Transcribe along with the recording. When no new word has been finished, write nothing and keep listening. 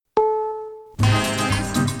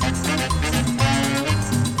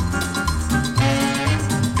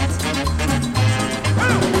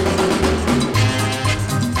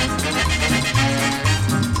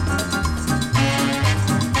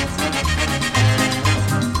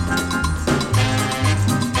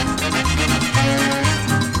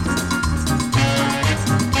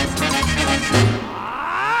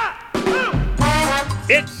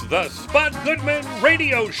the Spud Goodman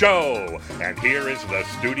Radio Show. And here is the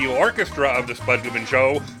studio orchestra of the Spud Goodman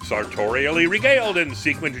Show, sartorially regaled in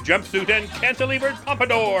sequined jumpsuit and cantilevered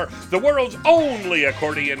pompadour, the world's only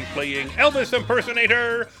accordion-playing Elvis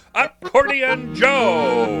impersonator, Accordion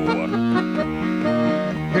Joe.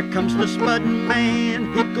 Here comes the Spud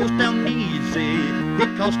Man, he goes down easy. He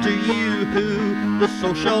calls to you, the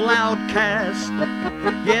social outcast.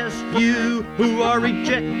 Yes, you who are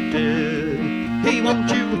rejected. He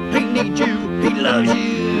wants you, he needs you, he loves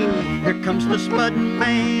you. Here comes the Spud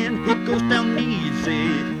Man, he goes down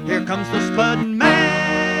easy. Here comes the Spud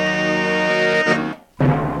Man.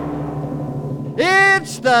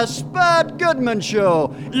 It's the Spud Goodman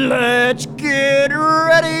Show. Let's get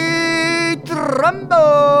ready to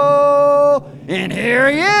rumble. And here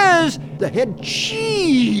he is, the head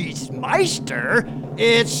cheese meister.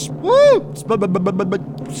 It's Spud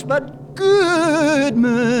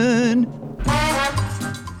Goodman.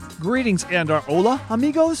 Greetings and hola,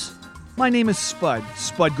 amigos. My name is Spud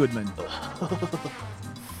Goodman.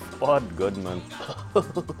 Spud Goodman.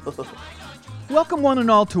 Welcome one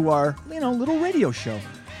and all to our, little radio show.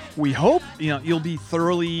 We hope, you'll be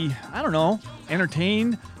thoroughly,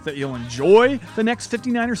 entertained, that you'll enjoy the next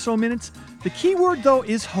 59 or so minutes. The key word, though,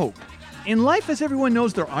 is hope. In life, as everyone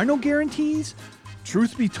knows, there are no guarantees.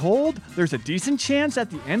 Truth be told, there's a decent chance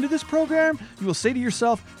at the end of this program, you will say to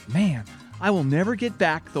yourself, man, I will never get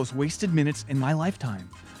back those wasted minutes in my lifetime.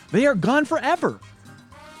 They are gone forever.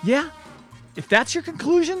 Yeah, if that's your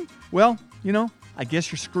conclusion, well, I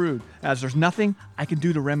guess you're screwed, as there's nothing I can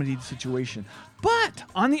do to remedy the situation. But,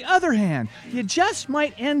 on the other hand, you just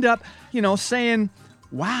might end up, saying,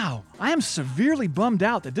 wow, I am severely bummed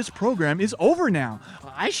out that this program is over now.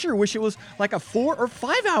 I sure wish it was like a 4 or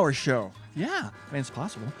 5 hour show. Yeah, it's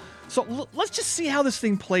possible. So let's just see how this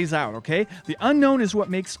thing plays out, okay? The unknown is what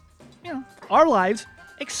makes, our lives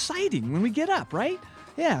exciting when we get up, right?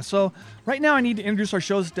 Yeah, so right now I need to introduce our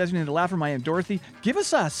show's designated laugher, my Aunt Dorothy. Give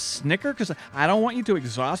us a snicker, because I don't want you to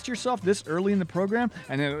exhaust yourself this early in the program,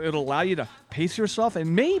 and it'll allow you to pace yourself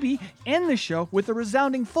and maybe end the show with a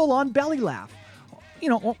resounding full-on belly laugh.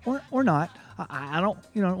 Or not. I don't,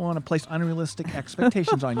 want to place unrealistic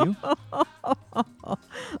expectations on you.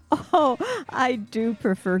 Oh, I do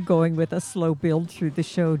prefer going with a slow build through the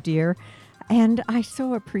show, dear. And I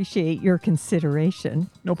so appreciate your consideration.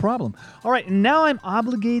 No problem. All right, and now I'm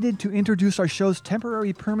obligated to introduce our show's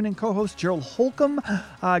temporary permanent co-host, Gerald Holcomb.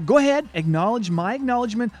 Go ahead, acknowledge my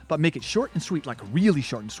acknowledgement, but make it short and sweet, like really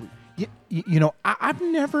short and sweet. I've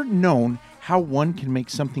never known how one can make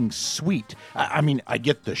something sweet. I mean, I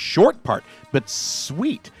get the short part, but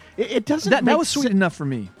sweet. It doesn't That was sweet enough for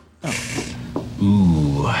me. Oh.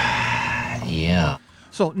 Ooh, yeah.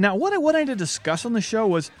 So now what I wanted to discuss on the show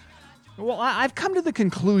was, well, I've come to the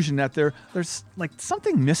conclusion that there's like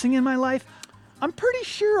something missing in my life. I'm pretty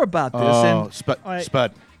sure about this.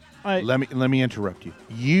 Spud, let me interrupt you.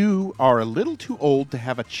 You are a little too old to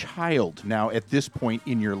have a child now at this point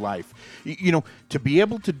in your life. To be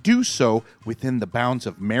able to do so within the bounds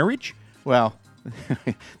of marriage, well,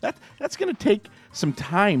 that's going to take some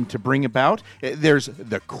time to bring about. There's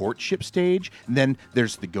the courtship stage, then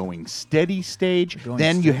there's the going steady stage,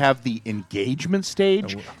 you have the engagement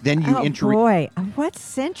stage, then you enter... Boy, what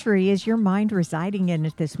century is your mind residing in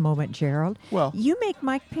at this moment, Gerald? Well, you make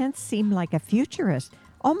Mike Pence seem like a futurist,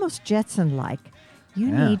 almost Jetson-like. You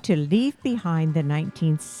need to leave behind the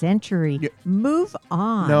 19th century. Yeah. Move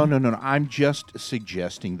on. No. I'm just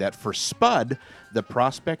suggesting that for Spud, the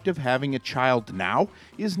prospect of having a child now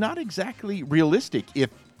is not exactly realistic if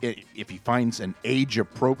he finds an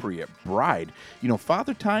age-appropriate bride.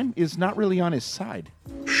 Father time is not really on his side.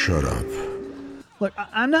 Shut up. Look,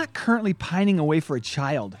 I'm not currently pining away for a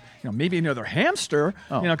child. Maybe another hamster,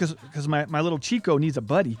 because my little Chico needs a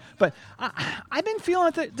buddy. But I've been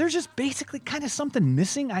feeling that there's just basically kind of something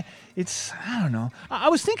missing. I don't know. I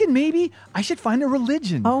was thinking maybe I should find a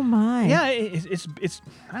religion. Oh, my. Yeah, it's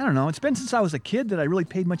I don't know. It's been since I was a kid that I really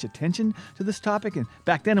paid much attention to this topic. And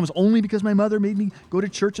back then it was only because my mother made me go to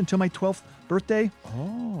church until my 12th birthday.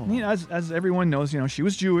 Oh. As everyone knows, she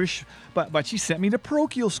was Jewish, but she sent me to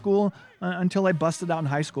parochial school until I busted out in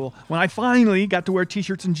high school, when I finally got to wear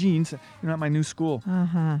T-shirts and jeans, at my new school.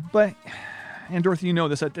 Uh-huh. But, and Dorothy, you know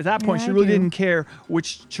this, at that point, she really didn't care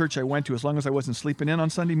which church I went to, as long as I wasn't sleeping in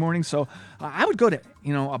on Sunday morning. So I would go to,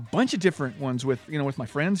 a bunch of different ones with my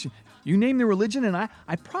friends. You name the religion, and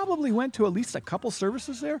I probably went to at least a couple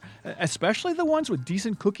services there, especially the ones with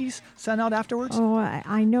decent cookies sent out afterwards. Oh,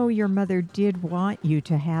 I know your mother did want you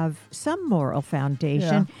to have some moral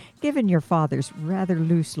foundation, given your father's rather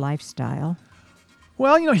loose lifestyle.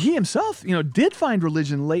 Well, he himself, did find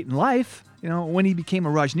religion late in life. when he became a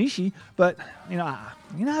Rajneeshi, but I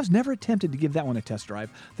was never tempted to give that one a test drive.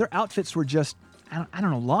 Their outfits were just, I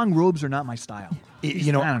don't know, long robes are not my style.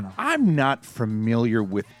 I don't know. I'm not familiar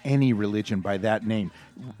with any religion by that name.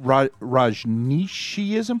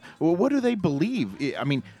 Rajneeshiism? Well, what do they believe? I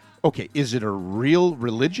mean, okay, is it a real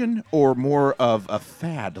religion or more of a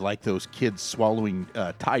fad like those kids swallowing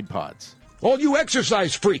Tide Pods? All you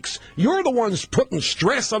exercise freaks, you're the ones putting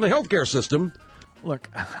stress on the healthcare system. Look,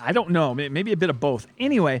 I don't know. Maybe a bit of both.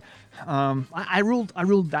 Anyway, I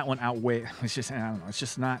ruled that one out way. It's just, I don't know. It's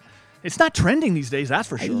just not. It's not trending these days, that's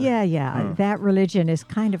for sure. Yeah. That religion is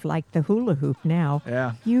kind of like the hula hoop now.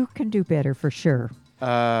 Yeah. You can do better for sure.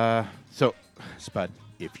 So, Spud,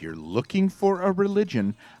 if you're looking for a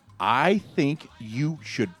religion, I think you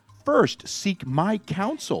should first seek my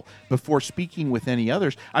counsel before speaking with any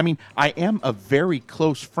others. I mean, I am a very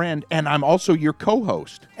close friend, and I'm also your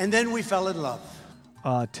co-host. And then we fell in love.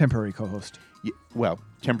 Temporary co-host. Well,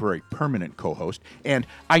 temporary permanent co-host. And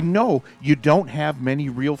I know you don't have many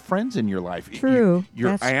real friends in your life. True.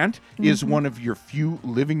 Your aunt is one of your few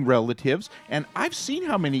living relatives, and I've seen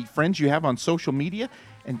how many friends you have on social media,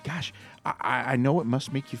 and gosh, I know it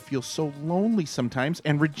must make you feel so lonely sometimes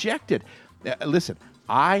and rejected. Listen,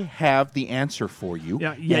 I have the answer for you.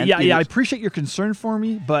 Yeah. I appreciate your concern for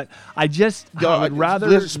me, but I would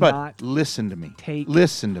rather not listen to me.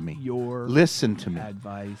 Listen to me. Listen to me.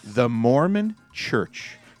 Advice. The Mormon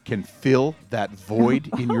Church can fill that void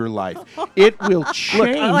in your life. It will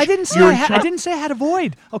change. Look, I didn't say I had a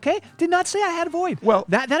void. Okay, did not say I had a void. Well,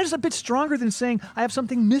 that is a bit stronger than saying I have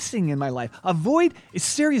something missing in my life. A void is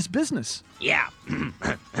serious business. Yeah.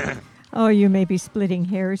 Oh, you may be splitting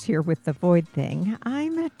hairs here with the void thing.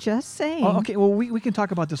 I'm just saying. Oh, okay, well, we can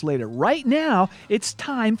talk about this later. Right now, it's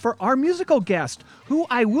time for our musical guest, who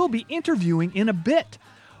I will be interviewing in a bit.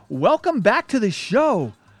 Welcome back to the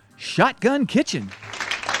show, Shotgun Kitchen.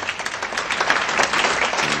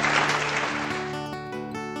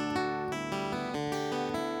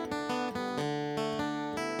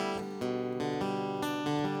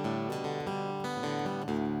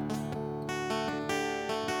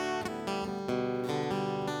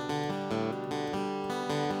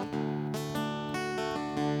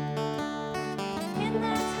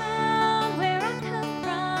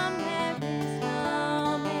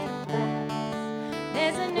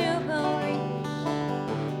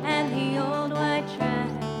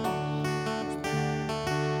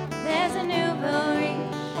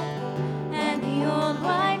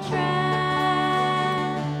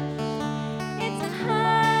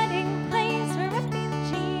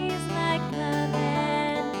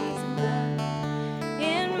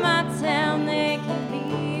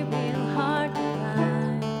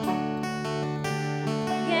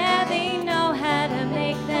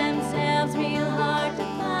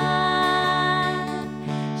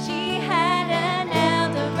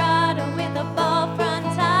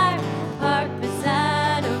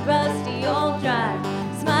 Beside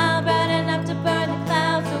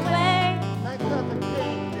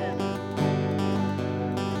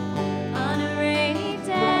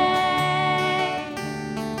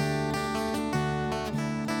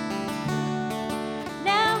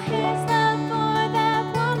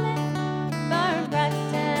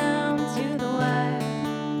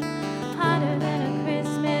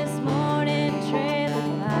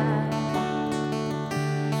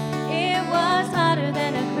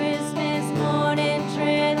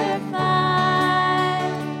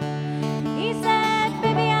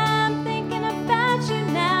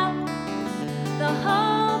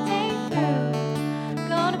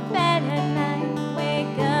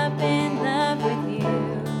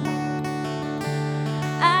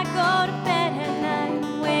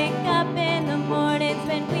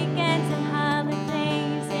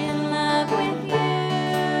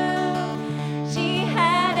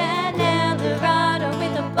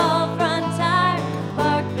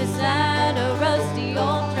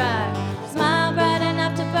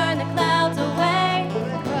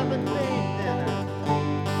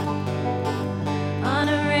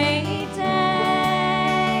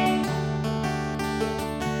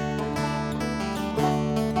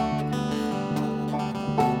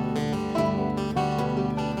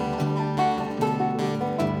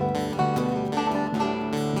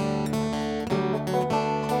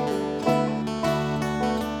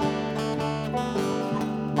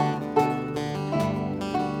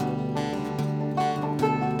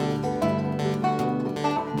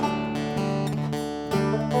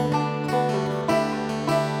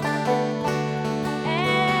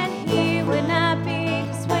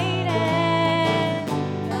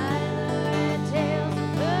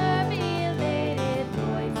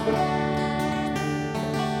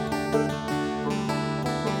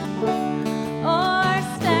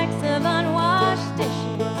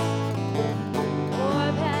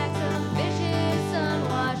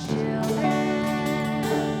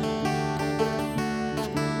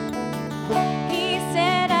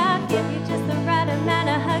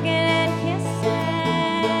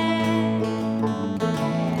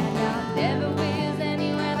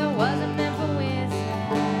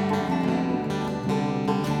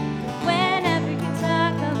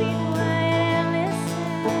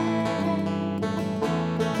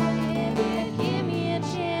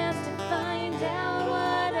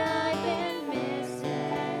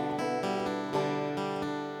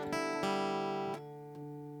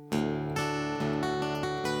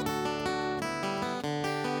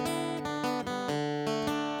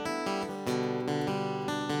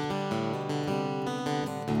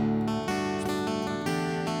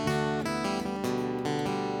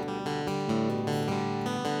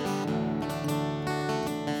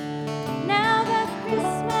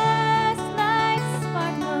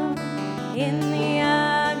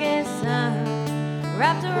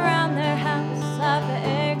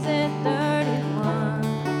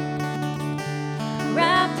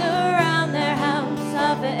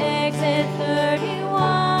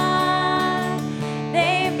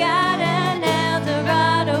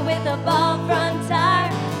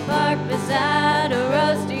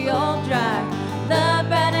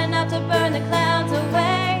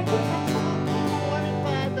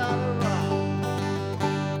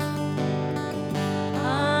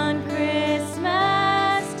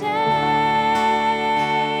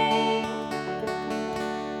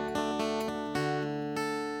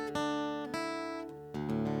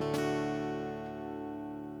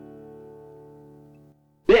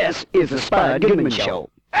This is the Spud Goodman Show.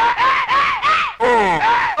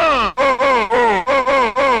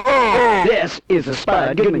 This is the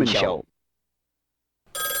Spud Goodman Show.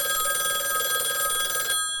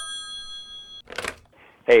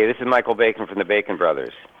 Hey, this is Michael Bacon from the Bacon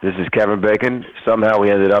Brothers. This is Kevin Bacon. Somehow we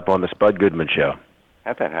ended up on the Spud Goodman Show.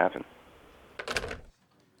 How'd that happen?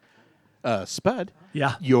 Spud?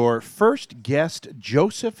 Yeah? Your first guest,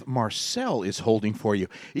 Joseph Marcel, is holding for you.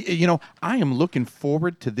 You know, I am looking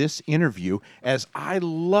forward to this interview as I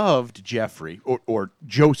loved Jeffrey, or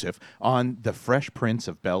Joseph, on The Fresh Prince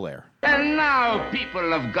of Bel-Air. And now,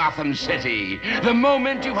 people of Gotham City, the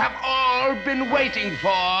moment you have all been waiting for.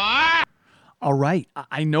 All right.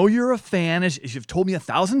 I know you're a fan, as you've told me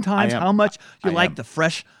 1,000 times how much you like The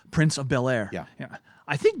Fresh Prince of Bel-Air. Yeah.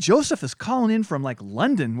 I think Joseph is calling in from,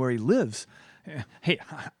 London, where he lives. Hey,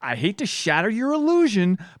 I hate to shatter your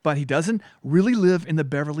illusion, but he doesn't really live in the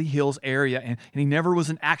Beverly Hills area, and he never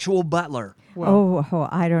was an actual butler. Well,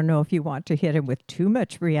 I don't know if you want to hit him with too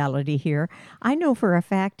much reality here. I know for a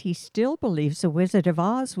fact he still believes the Wizard of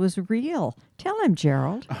Oz was real. Tell him,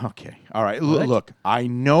 Gerald. Okay. All right. Look, I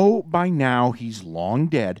know by now he's long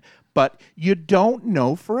dead, but you don't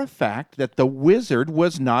know for a fact that the wizard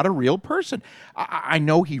was not a real person. I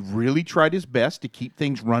know he really tried his best to keep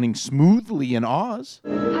things running smoothly in Oz.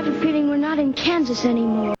 I have a feeling we're not in Kansas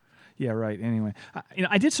anymore. Yeah, right. Anyway,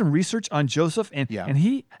 I did some research on Joseph, and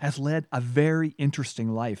he has led a very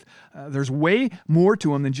interesting life. There's way more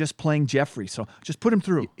to him than just playing Jeffrey, so just put him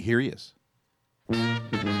through. Here he is.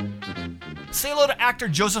 Say hello to actor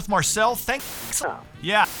Joseph Marcel. Thanks.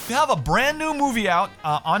 Yeah, we have a brand new movie out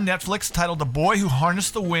on Netflix titled The Boy Who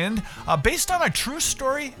Harnessed the Wind, based on a true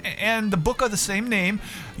story and the book of the same name.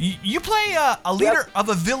 You play a leader of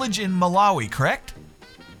a village in Malawi, correct?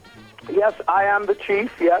 Yes, I am the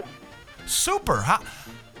chief, yes. Super.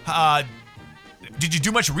 Did you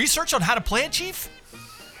do much research on how to play a chief?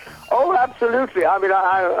 Oh, absolutely. I mean,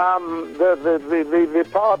 the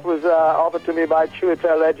part was offered to me by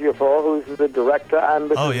Chiwetel Ejiofor, who's the director, and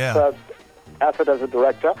this is his first effort as a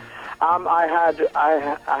director. I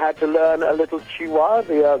had to learn a little Chiwa,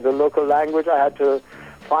 the local language. I had to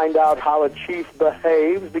find out how a chief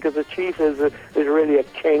behaves, because a chief is really a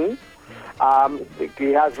king.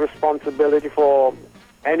 He has responsibility for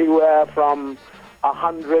anywhere from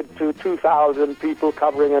 100 to 2,000 people,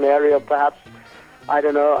 covering an area of perhaps,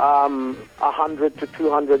 100 to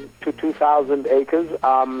 200 to 2,000 acres.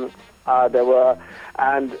 There were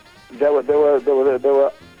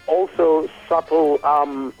also subtle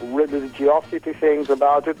religiosity things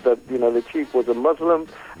about it. That the chief was a Muslim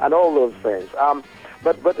and all those things.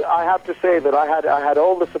 But I have to say that I had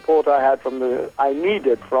all the support I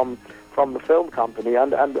needed from the film company,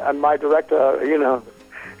 and my director.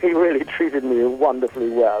 He really treated me wonderfully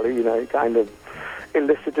well. He kind of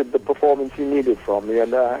elicited the performance he needed from me,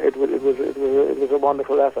 and it was a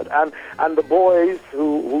wonderful effort. And the boys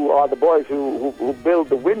who are the boys who build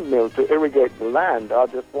the windmill to irrigate the land are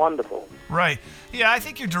just wonderful. Right. Yeah, I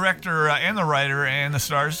think your director and the writer and the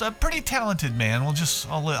stars, a pretty talented man. I'll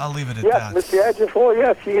leave it at that. Yes, Mr. Ejiofor,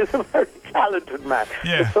 yes, he is a very talented man.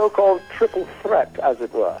 Yeah. The so-called triple threat, as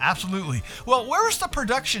it were. Absolutely. Well, where was the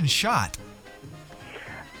production shot?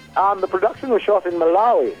 The production was shot in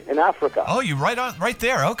Malawi, in Africa. Oh, you right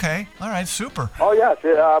there. Okay, all right, super. Oh yes,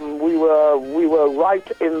 we were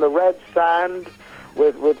right in the red sand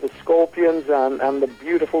with the scorpions and the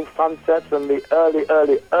beautiful sunsets and the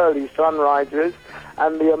early sunrises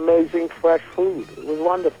and the amazing fresh food. It was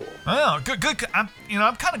wonderful. Oh, good. I'm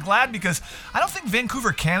kind of glad, because I don't think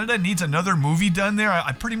Vancouver, Canada needs another movie done there.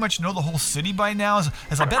 I pretty much know the whole city by now,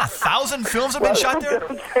 as I bet 1,000 films have been shot there.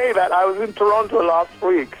 Don't say that. I was in Toronto last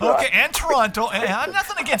week. So okay, and Toronto. I'm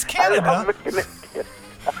nothing against Canada.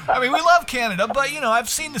 I mean, we love Canada, but, I've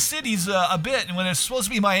seen the cities a bit, and when it's supposed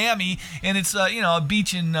to be Miami, and it's, a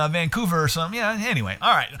beach in Vancouver or something. Yeah, anyway.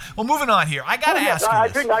 All right. Well, moving on here. I got to ask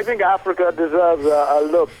you this. I think Africa deserves a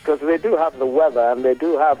look, because they do have the weather, and they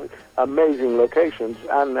do have amazing locations,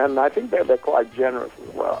 and I think they're quite generous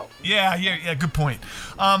as well. Yeah, good point.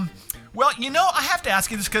 Well, I have to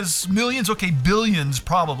ask you this, because millions, billions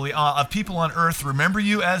probably, of people on Earth remember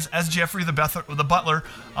you as Jeffrey the butler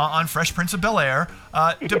on Fresh Prince of Bel-Air.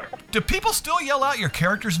 Do people still yell out your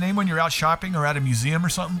character's name when you're out shopping or at a museum or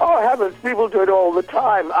something? Oh, heavens, people do it all the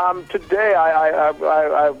time. Today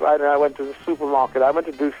I went to the supermarket. I went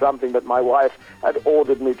to do something that my wife had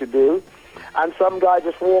ordered me to do, and some guy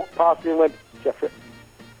just walked past me and went, Jeffrey.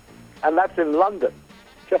 And that's in London.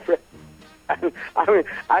 Jeffrey.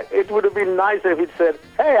 It would have been nicer if he'd said,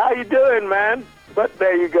 "Hey, how you doing, man?" But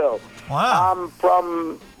there you go. Wow.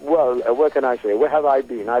 Where can I say? Where have I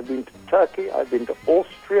been? I've been to Turkey. I've been to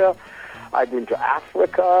Austria. I've been to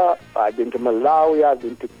Africa. I've been to Malawi. I've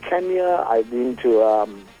been to Kenya. I've been to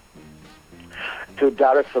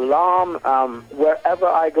Dar es Salaam. Wherever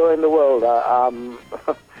I go in the world,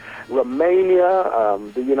 Romania,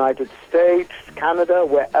 the United States, Canada,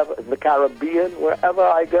 wherever, the Caribbean, wherever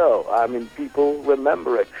I go, I mean, people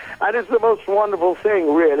remember it. And it's the most wonderful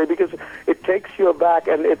thing, really, because it takes you back,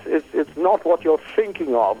 and it's not what you're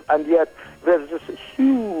thinking of, and yet there's this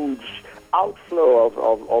huge outflow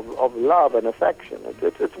of love and affection.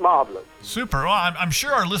 It's marvelous. Super. Well, I'm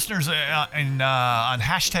sure our listeners on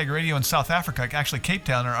Hashtag Radio in South Africa, actually Cape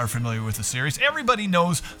Town, are familiar with the series. Everybody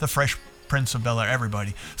knows the Fresh Prince of Bel-Air,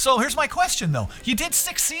 everybody. So here's my question, though. You did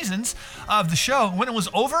 6 seasons of the show. When it was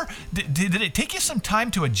over, did it take you some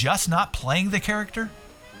time to adjust not playing the character?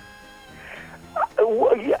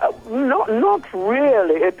 Not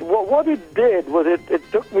really. What it did was it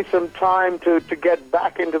took me some time to get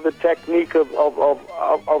back into the technique of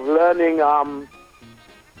learning.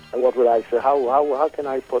 What would I say? How can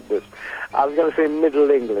I put this? I was going to say Middle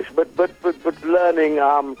English, but learning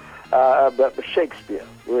Shakespeare,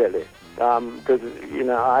 really, because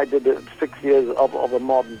I did 6 years of a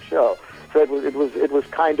modern show. So it was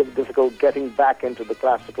kind of difficult getting back into the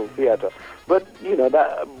classical theater. But,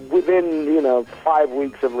 that within, 5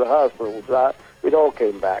 weeks of rehearsals, it all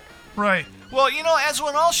came back. Right. Well, as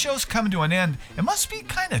when all shows come to an end, it must be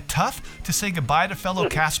kind of tough to say goodbye to fellow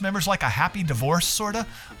cast members, like a happy divorce, sort of.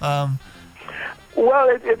 Well,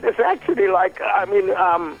 it's actually like, I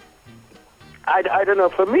don't know,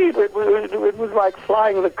 for me, it was like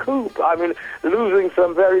flying the coop. I mean, losing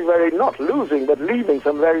some very, very, not losing, but leaving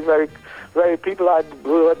some very, very, very people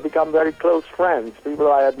who had become very close friends, people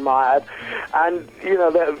I admired. And,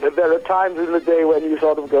 there are times in the day when you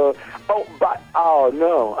sort of go, oh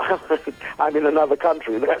no, I'm in another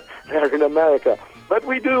country, they're in America. But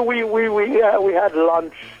we had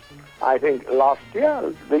lunch, I think, last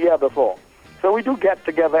year, the year before. So we do get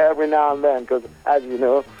together every now and then, because, as you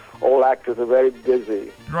know, all actors are very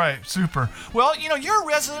busy. Right, super. Well, you're a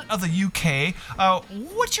resident of the UK.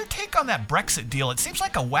 What's your take on that Brexit deal? It seems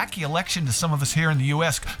like a wacky election to some of us here in the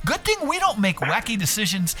U.S. Good thing we don't make wacky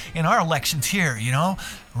decisions in our elections here,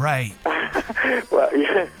 Right. Well,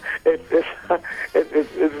 yeah,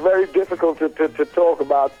 it's very difficult to talk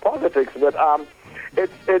about politics, but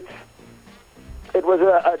it was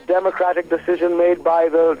a democratic decision made by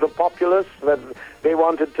the populace that they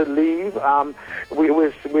wanted to leave.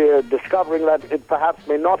 We're discovering that it perhaps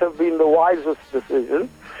may not have been the wisest decision.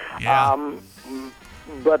 Yeah.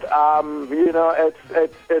 But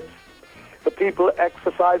it's the people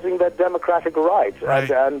exercising their democratic right.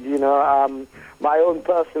 Right. And my own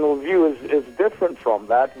personal view is different from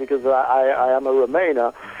that, because I am a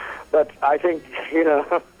Remainer. But I think, in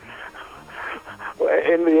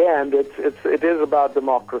the end, it is about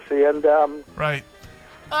democracy, and right.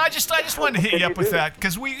 I just wanted to hit you up with that,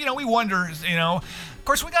 because we wonder, of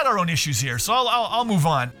course we got our own issues here, so I'll move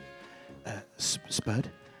on. Spud,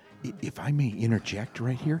 if I may interject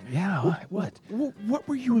right here. Yeah. What? What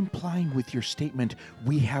were you implying with your statement?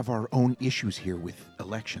 We have our own issues here with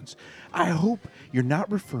elections. I hope you're not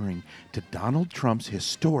referring to Donald Trump's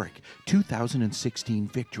historic 2016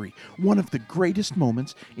 victory, one of the greatest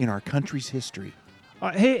moments in our country's history.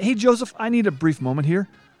 Hey, Joseph, I need a brief moment here.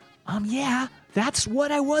 Yeah, that's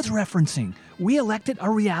what I was referencing. We elected a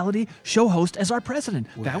reality show host as our president.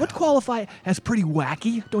 Well, that would qualify as pretty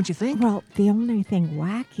wacky, don't you think? Well, the only thing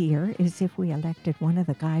wackier is if we elected one of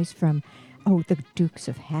the guys from, the Dukes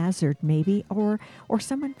of Hazzard, maybe, or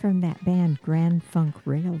someone from that band Grand Funk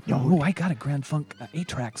Railroad. Oh, I got a Grand Funk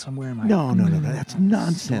 8-track somewhere in my... No, that's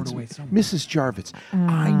nonsense. Mrs. Jarvitz,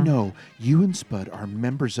 I know you and Spud are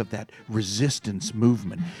members of that resistance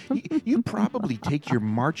movement. You probably take your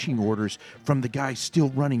marching orders from the guy still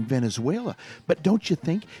running Venezuela, but don't you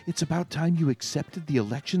think it's about time you accepted the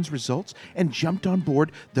election's results and jumped on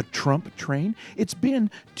board the Trump train? It's been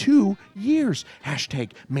 2 years.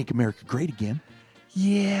 Hashtag Make America Great Again.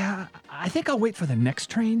 Yeah, I think I'll wait for the next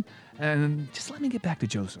train, and just let me get back to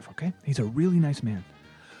Joseph, okay? He's a really nice man.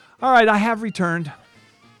 All right, I have returned.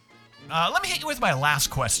 Let me hit you with my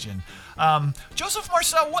last question. Joseph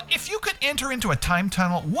Marcel, if you could enter into a time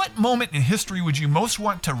tunnel, what moment in history would you most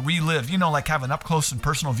want to relive, like have an up-close and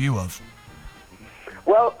personal view of?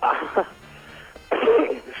 Well,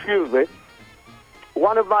 excuse me.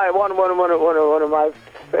 One of my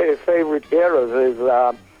favorite eras is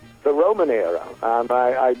the Roman era.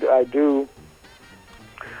 I do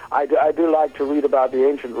like to read about the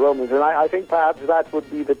ancient Romans, and I think perhaps that would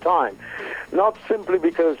be the time. Not simply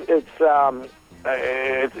because it's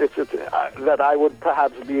that I would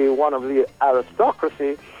perhaps be one of the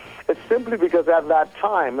aristocracy, it's simply because at that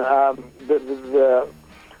time the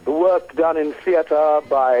work done in theater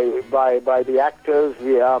by the actors,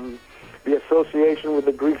 the association with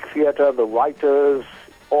the Greek theater, the writers,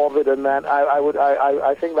 Ovid and that,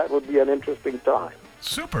 I think that would be an interesting time.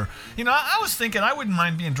 Super. You know, I was thinking I wouldn't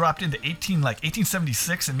mind being dropped into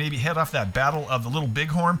 1876 and maybe head off that battle of the Little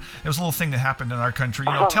Bighorn. It was a little thing that happened in our country.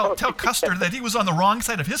 You know, tell Custer that he was on the wrong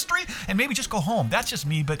side of history and maybe just go home. That's just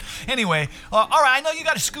me. But anyway, all right, I know you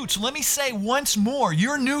got to scoot, so let me say once more,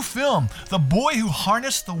 your new film, The Boy Who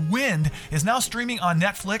Harnessed the Wind, is now streaming on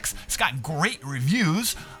Netflix. It's got great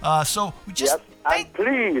reviews. So we just... Yes. And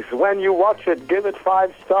please, when you watch it, give it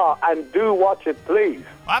 5 stars and do watch it, please.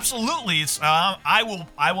 Absolutely. It's I'm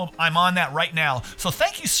on that right now. So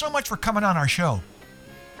thank you so much for coming on our show.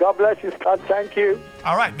 God bless you, Scott. Thank you.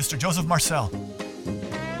 All right, Mr. Joseph Marcel.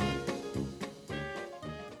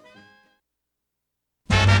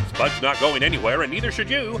 Spud's not going anywhere, and neither should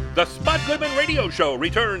you. The Spud Goodman Radio Show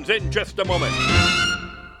returns in just a moment.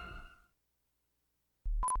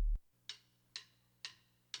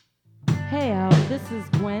 Hey Al, this is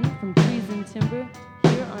Gwen from Trees and Timber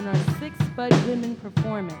here on our 6th Spud Goodman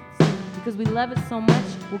performance. Because we love it so much,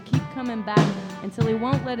 we'll keep coming back until he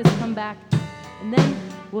won't let us come back. And then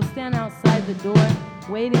we'll stand outside the door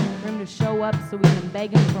waiting for him to show up so we can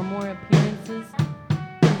beg him for more appearances.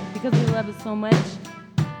 Because we love it so much.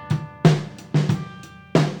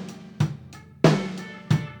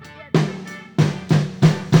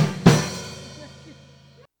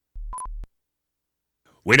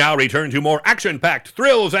 We now return to more action-packed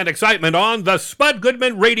thrills and excitement on the Spud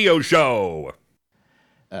Goodman Radio Show.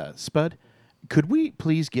 Spud, could we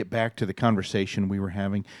please get back to the conversation we were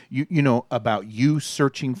having? You know, about you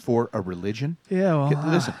searching for a religion? Yeah, well...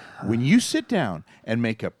 Listen, when you sit down and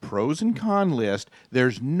make a pros and con list,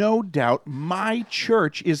 there's no doubt my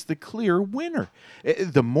church is the clear winner.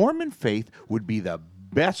 The Mormon faith would be the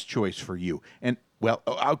best choice for you. And, well,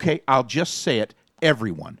 okay, I'll just say it,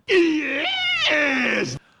 everyone.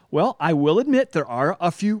 Well, I will admit there are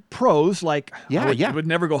a few pros, like I would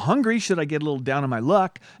never go hungry should I get a little down on my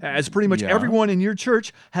luck, as pretty much everyone in your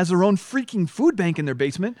church has their own freaking food bank in their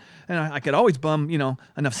basement, and I could always bum,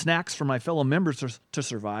 enough snacks for my fellow members to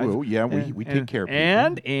survive. Oh, yeah, we take care of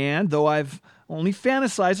people. And though I've only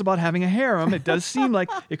fantasized about having a harem, it does seem like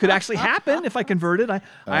it could actually happen if I converted. I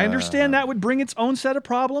understand that would bring its own set of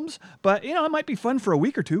problems, but, it might be fun for a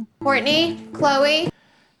week or two. Courtney, Chloe.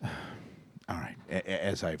 All right.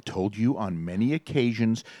 As I've told you on many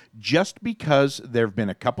occasions, just because there have been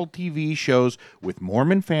a couple TV shows with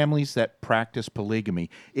Mormon families that practice polygamy,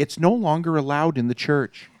 it's no longer allowed in the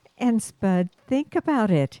church. And Spud, think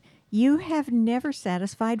about it. You have never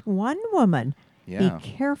satisfied one woman. Yeah. Be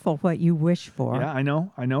careful what you wish for. Yeah, I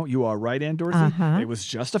know. You are right, Aunt Dorothy. Uh-huh. It was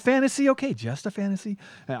just a fantasy. Okay, just a fantasy.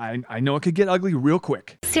 I know it could get ugly real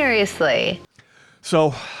quick. Seriously.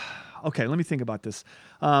 So, okay, let me think about this.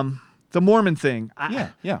 The Mormon thing.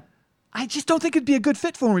 Yeah. I just don't think it'd be a good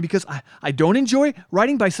fit for me because I don't enjoy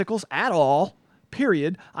riding bicycles at all,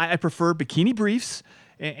 period. I prefer bikini briefs,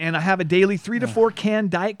 and I have a daily 3 to 4 can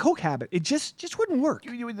Diet Coke habit. It just wouldn't work.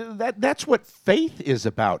 That's what faith is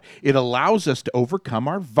about. It allows us to overcome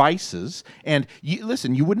our vices. And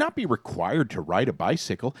listen, you would not be required to ride a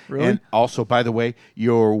bicycle. Really? And also, by the way,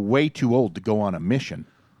 you're way too old to go on a mission.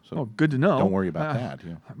 So good to know. Don't worry about that.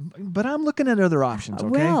 Yeah. But I'm looking at other options,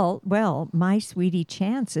 okay? Well, my sweetie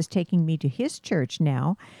Chance is taking me to his church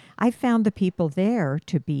now. I found the people there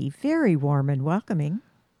to be very warm and welcoming.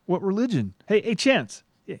 What religion? Hey, Chance.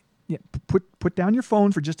 Yeah. Put down your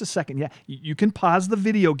phone for just a second. Yeah, you can pause the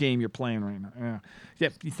video game you're playing right now. Yeah,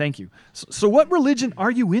 thank you. So what religion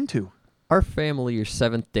are you into? Our family are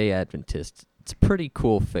Seventh-day Adventists. It's a pretty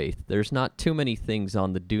cool faith. There's not too many things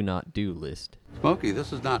on the do not do list. Smokey,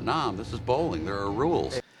 this is not Nam. This is bowling. There are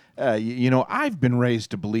rules. I've been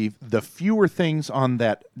raised to believe the fewer things on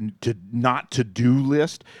that not to do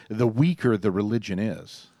list, the weaker the religion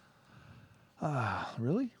is.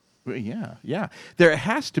 Really? Yeah. There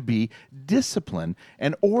has to be discipline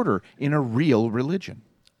and order in a real religion.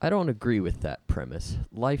 I don't agree with that premise.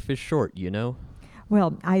 Life is short,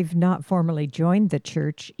 Well, I've not formally joined the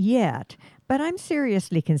church yet, but I'm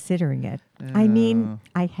seriously considering it. I mean,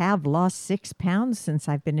 I have lost 6 pounds since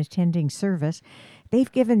I've been attending service.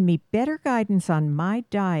 They've given me better guidance on my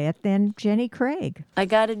diet than Jenny Craig. I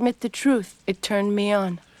gotta admit the truth. It turned me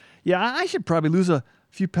on. Yeah, I should probably lose a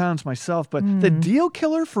few pounds myself, but the deal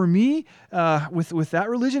killer for me with that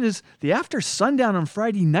religion is the after sundown on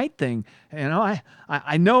Friday night thing.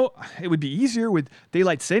 I know it would be easier with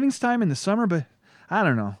daylight savings time in the summer, but I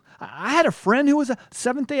don't know. I had a friend who was a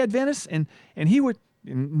Seventh-day Adventist, and he would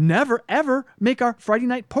never, ever make our Friday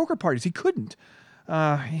night poker parties. He couldn't.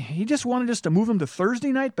 He just wanted us to move him to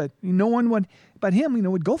Thursday night, but no one would, but him,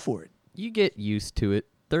 would go for it. You get used to it.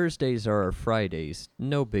 Thursdays are our Fridays.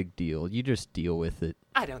 No big deal. You just deal with it.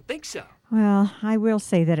 I don't think so. Well, I will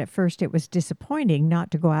say that at first it was disappointing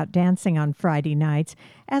not to go out dancing on Friday nights,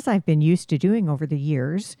 as I've been used to doing over the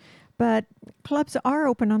years. But clubs are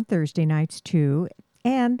open on Thursday nights, too,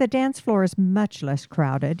 and the dance floor is much less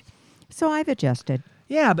crowded. So I've adjusted.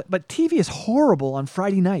 Yeah, but TV is horrible on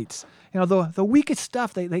Friday nights. The weakest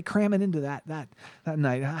stuff, they cram it into that night.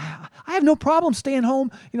 I have no problem staying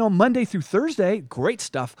home, Monday through Thursday. Great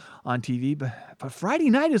stuff on TV, but Friday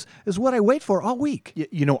night is what I wait for all week.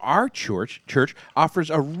 Our church offers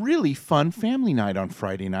a really fun family night on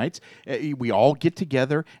Friday nights. We all get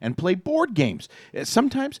together and play board games.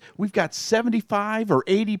 Sometimes we've got 75 or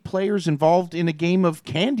 80 players involved in a game of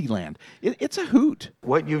Candyland. It's a hoot.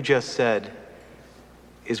 What you just said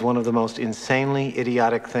is one of the most insanely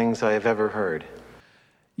idiotic things I have ever heard.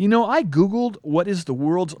 I Googled what is the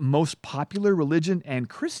world's most popular religion, and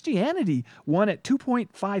Christianity won at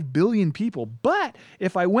 2.5 billion people. But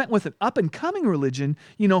if I went with an up-and-coming religion,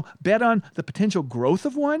 bet on the potential growth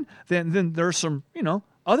of one, then there's some,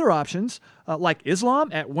 other options, like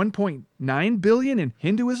Islam at 1.9 billion and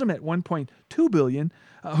Hinduism at 1.2 billion.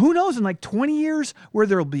 Who knows in like 20 years where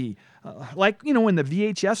there'll be. When the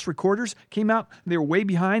VHS recorders came out, they were way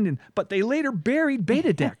behind, but they later buried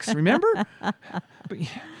beta decks, remember? But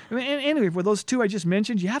anyway, for those two I just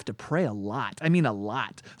mentioned, you have to pray a lot. I mean, a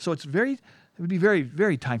lot. So it would be very,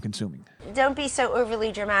 very time consuming. Don't be so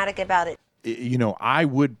overly dramatic about it. I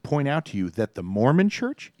would point out to you that the Mormon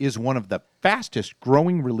Church is one of the fastest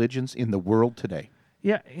growing religions in the world today.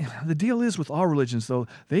 Yeah, the deal is with all religions, though,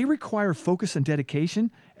 they require focus and dedication.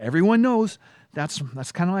 Everyone knows that's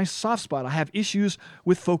kind of my soft spot. I have issues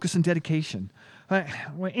with focus and dedication.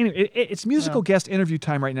 Anyway, it's musical guest interview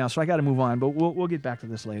time right now, so I got to move on, but we'll get back to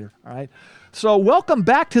this later, all right? So welcome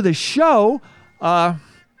back to the show,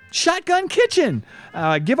 Shotgun Kitchen.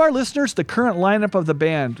 Give our listeners the current lineup of the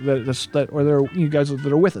band you guys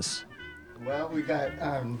that are with us. Well, we got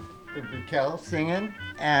Raquel singing,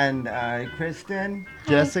 and Kristen,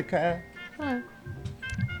 Jessica, Hello.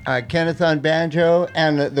 Kenneth on banjo,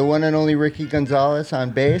 and the one and only Ricky Gonzalez on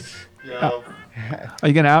bass. Are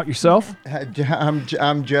you going to out yourself?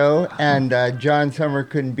 I'm Joe, and John Summer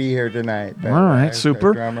couldn't be here tonight. All right,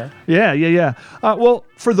 super. Drummer. Yeah. Well,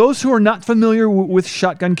 for those who are not familiar with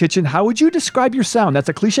Shotgun Kitchen, how would you describe your sound? That's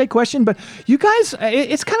a cliche question, but you guys,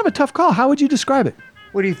 it's kind of a tough call. How would you describe it?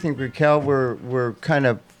 What do you think, Raquel? We're kind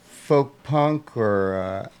of folk punk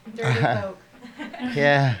or... Dirty folk.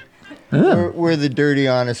 Yeah. Oh. We're the dirty,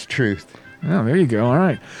 honest truth. Oh, there you go. All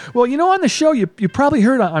right. Well, on the show, you probably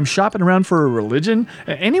heard I'm shopping around for a religion.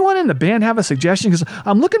 Anyone in the band have a suggestion? Because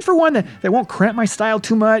I'm looking for one that won't cramp my style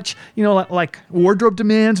too much. Like wardrobe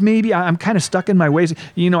demands, maybe. I'm kind of stuck in my ways.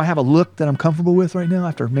 I have a look that I'm comfortable with right now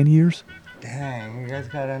after many years. Dang, you guys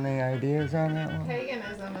got any ideas on that one?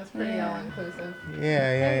 Paganism is pretty all-inclusive.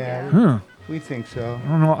 Yeah. Huh. We think so. I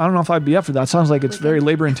don't know if I'd be up for that. Sounds like it's very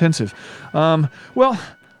labor intensive. Well,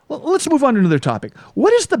 let's move on to another topic.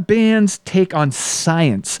 What is the band's take on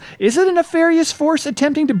science? Is it a nefarious force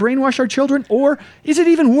attempting to brainwash our children, or is it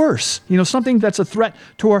even worse? Something that's a threat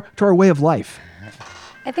to our way of life.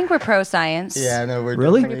 I think we're pro-science. Yeah, no, we're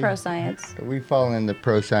really pretty pro-science. We fall in the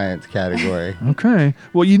pro-science category. Okay.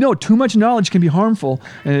 Well, too much knowledge can be harmful.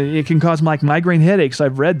 It can cause migraine headaches.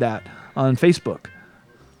 I've read that on Facebook.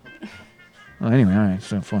 Well, anyway, all right,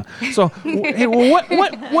 so fun. So, hey, what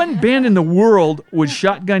one band in the world would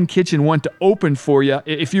Shotgun Kitchen want to open for you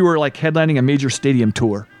if you were headlining a major stadium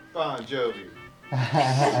tour? Bon Jovi.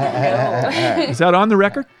 Is that on the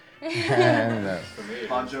record? No.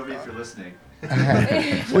 Bon Jovi, if you're listening.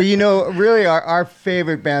 Well, really our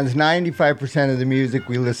favorite bands, 95% of the music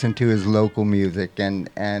we listen to is local music, and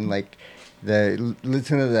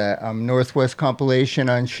listen to the Northwest compilation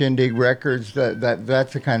on Shindig Records.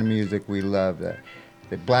 That's the kind of music we love. The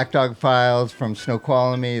Black Dog Files from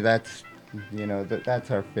Snoqualmie. That's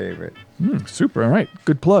our favorite. Super. All right.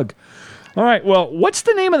 Good plug. All right. Well, what's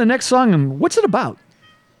the name of the next song and what's it about?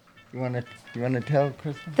 You want to tell,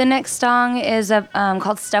 Kristen? The next song is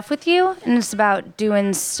called Stuff With You, and it's about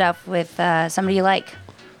doing stuff with somebody you like.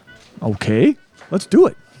 Okay. Let's do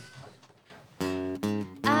it.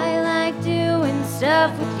 I like doing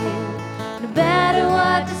stuff with you, no matter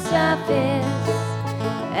what the stuff is.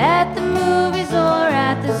 At the movies or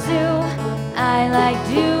at the zoo, I like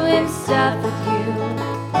doing stuff with you.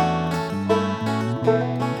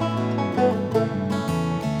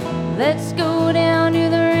 Let's go down to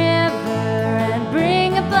the river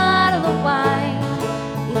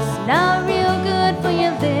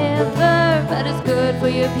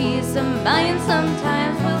a piece of mind.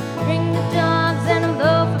 Sometimes we'll bring the dogs and a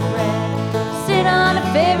loaf of bread, sit on a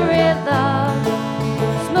favorite log,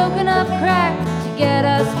 smoking up crack to get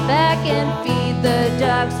us back and feed the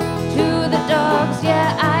ducks to the dogs.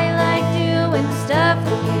 Yeah, I like doing stuff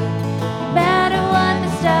with you, no matter what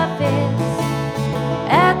the stuff is.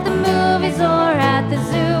 At the movies or at the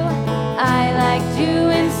zoo, I like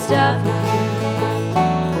doing stuff with you.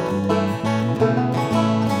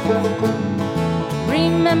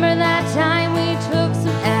 Remember that time we took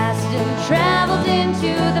some acid and traveled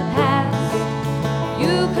into the past?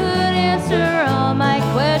 You could answer all my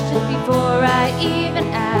questions before I even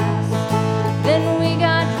asked. Then we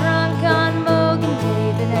got drunk on Mogan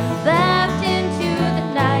David and laughed into the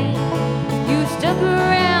night. You stuck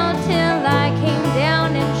around till I came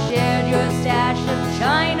down and shared your stash of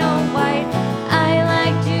China White. I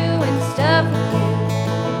like doing stuff with you,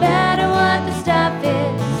 no matter what the stuff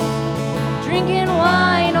is. Drinking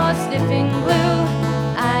wine or sniffing glue,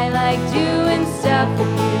 I like doing stuff with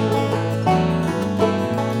you.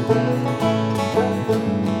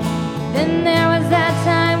 Then there was that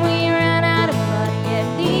time we ran out of money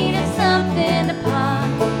and needed something to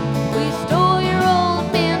pawn. We stole your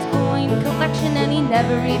old man's coin collection and he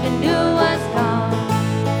never even knew was gone.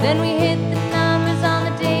 Then we hit the numbers on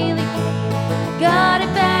the daily game, got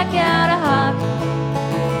it back out of hockey.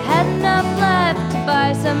 Had enough left to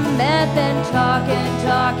buy some meth and talking.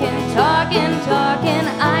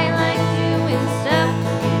 I like doing stuff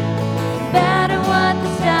with you, no matter what the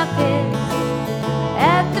stuff is.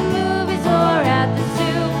 At the movies or at the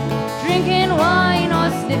zoo, drinking wine or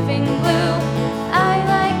sniffing glue. I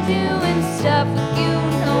like doing stuff with you,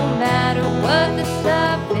 no matter what the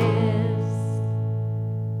stuff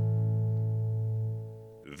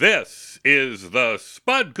is. This is the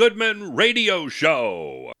Spud Goodman Radio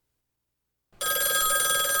Show.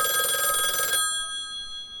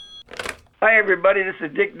 Hi, everybody. This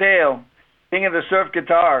is Dick Dale, king of the surf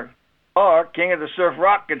guitar, or king of the surf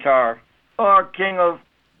rock guitar, or king of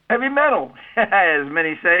heavy metal, as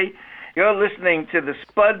many say. You're listening to the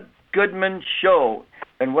Spud Goodman Show,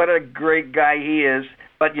 and what a great guy he is.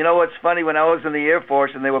 But you know what's funny? When I was in the Air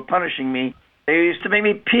Force and they were punishing me, they used to make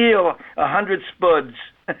me peel 100 Spuds.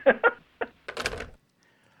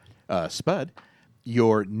 Spud,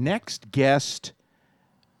 your next guest...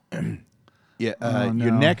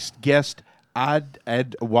 Your next guest,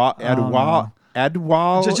 Adwali.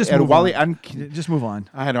 Just move on.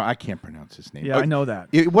 I can't pronounce his name. Yeah, I know that.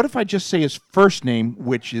 What if I just say his first name,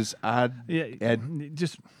 which is no.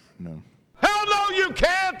 Hell no, you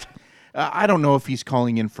can't. I don't know if he's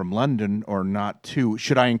calling in from London or not. Too.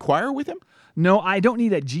 Should I inquire with him? No, I don't need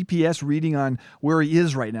that GPS reading on where he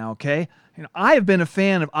is right now. Okay. I have been a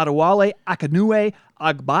fan of Adewale Akinwumi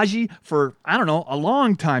Agbaji for, I don't know, a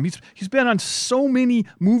long time. He's been on so many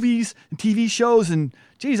movies and TV shows, and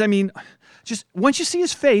geez, I mean, just once you see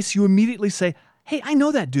his face, you immediately say, hey, I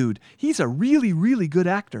know that dude. He's a really, really good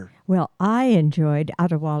actor. Well, I enjoyed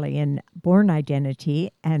Adewale in Bourne Identity,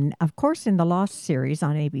 and of course in the Lost series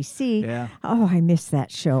on ABC. Yeah. Oh, I miss that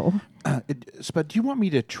show. Spud, do you want me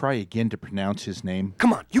to try again to pronounce his name?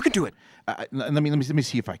 Come on, you can do it. Let me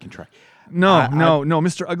see if I can try. No,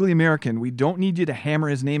 Mr. Ugly American. We don't need you to hammer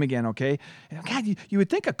his name again, okay? God, you would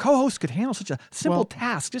think a co-host could handle such a simple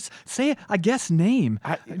task. Just say a guest name.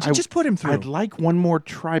 Just put him through. I'd like one more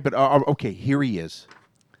try, but okay, here he is.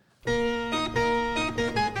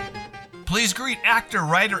 Please greet actor,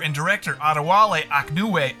 writer, and director Adewale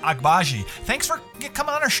Akinwumi Agbaji. Thanks for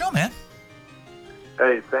coming on our show, man.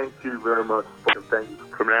 Hey, thank you very much. Thank you for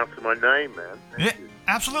pronouncing my name, man. Thank you.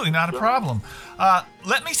 Absolutely, not a problem.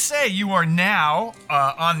 Let me say you are now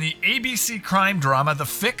on the ABC crime drama The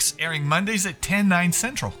Fix, airing Mondays at 10/9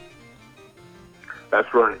 Central.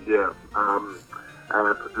 That's right, yeah. And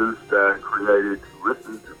I produced and created,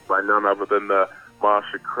 written by none other than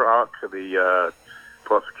Marsha Clark, the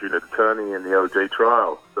prosecuting attorney in the OJ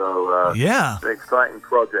trial. So, yeah, an exciting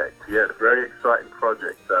project. Yeah, very exciting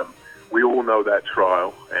project. We all know that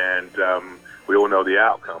trial, and we all know the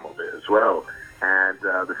outcome of it as well. And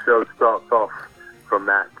the show starts off from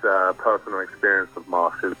that personal experience of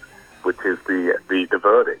Marsha's, which is the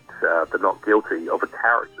verdict, the not guilty of a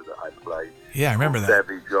character that I played. Yeah, I remember that.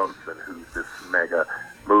 Debbie Johnson, who's this mega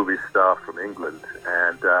movie star from England.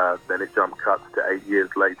 And then it jump cuts to 8 years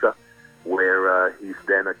later, where he's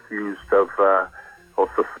then accused of, or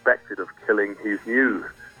suspected of killing his new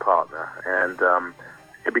partner. And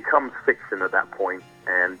it becomes fiction at that point,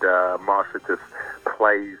 and Marsha just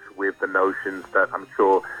plays with the notions that I'm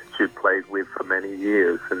sure she'd played with for many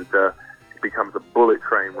years, and it becomes a bullet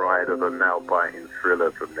train ride of a nail-biting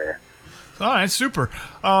thriller from there. All right, super.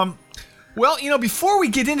 Well, before we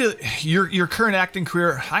get into your current acting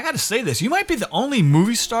career, I got to say this. You might be the only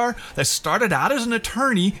movie star that started out as an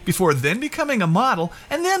attorney before then becoming a model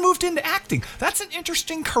and then moved into acting. That's an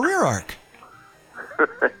interesting career arc.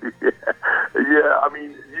 Yeah, I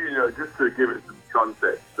mean, just to give it some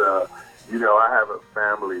context, I have a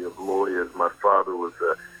family of lawyers. My father was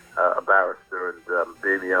a barrister, and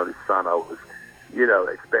being the only son, I was,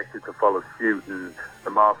 expected to follow suit, and the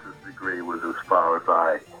master's degree was as far as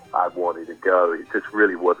I wanted to go. It just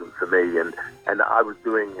really wasn't for me, and I was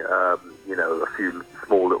doing, a few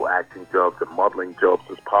small little acting jobs and modeling jobs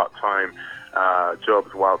as part-time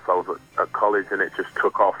jobs whilst I was at college, and it just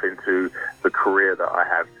took off into the career that I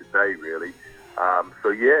have today, really.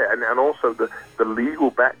 And also the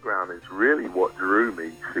legal background is really what drew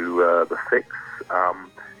me to the fix.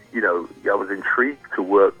 I was intrigued to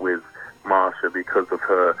work with Marsha because of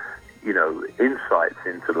her, insights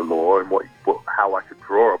into the law and how I could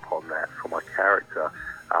draw upon that for my character.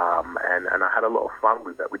 And I had a lot of fun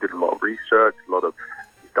with that. We did a lot of research, a lot of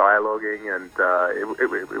dialoguing, and it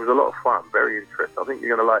was a lot of fun, very interesting. I think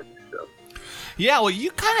you're going to like this show. Yeah, well,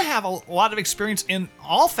 you kind of have a lot of experience in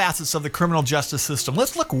all facets of the criminal justice system.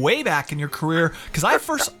 Let's look way back in your career, because I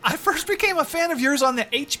first became a fan of yours on the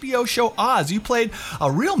HBO show Oz. You played a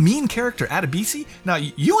real mean character, Adebisi. Now,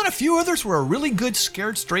 you and a few others were a really good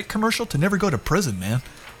scared straight commercial to never go to prison, man.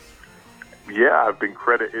 Yeah, I've been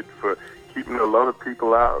credited for keeping a lot of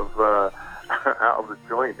people out of the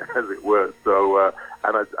joint, as it were. So,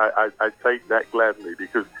 and I take that gladly,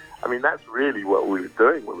 because I mean that's really what we were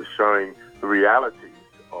doing. We were showing the realities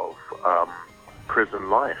of prison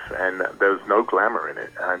life, and there was no glamour in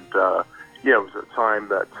it. And it was a time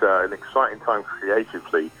that an exciting time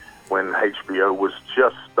creatively, when HBO was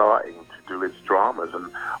just starting to do its dramas,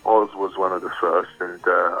 and Oz was one of the first. And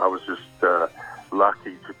I was just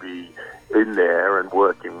lucky to be in there and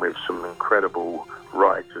working with some incredible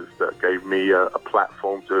writers that gave me a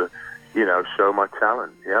platform to, show my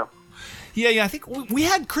talent. Yeah. Yeah, I think we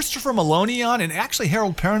had Christopher Maloney on, and actually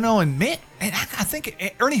Harold Perrineau, and I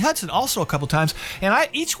think Ernie Hudson also a couple times. And I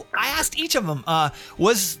asked each of them,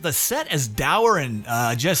 was the set as dour and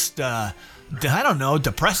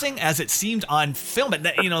depressing as it seemed on film? But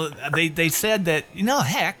they said that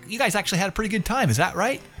heck, you guys actually had a pretty good time. Is that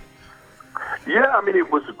right? Yeah, I mean, it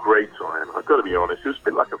was a great time. I've got to be honest. It's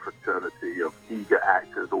been like a fraternity of eager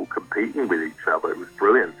actors all competing with each other. It was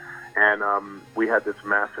brilliant. And we had this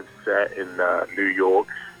massive set in New York.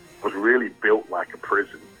 It was really built like a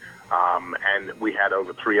prison. And we had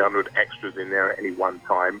over 300 extras in there at any one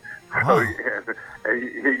time. So,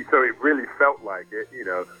 so it really felt like it.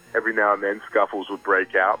 Every now and then scuffles would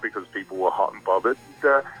break out because people were hot and bothered.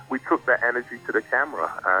 And, we took that energy to the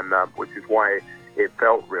camera, and which is why it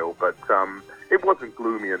felt real. But it wasn't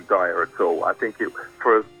gloomy and dire at all. I think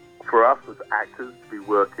for us as actors to be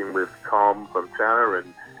working with Tom Fontana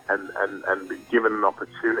and be given an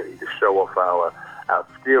opportunity to show off our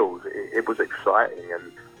skills, it was exciting,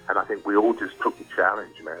 and I think we all just took the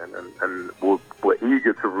challenge, man, and we're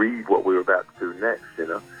eager to read what we were about to do next,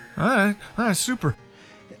 All right, super.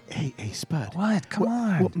 Hey, Spud. What? Come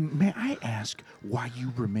on. Well, may I ask why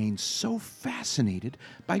you remain so fascinated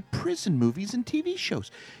by prison movies and TV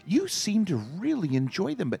shows? You seem to really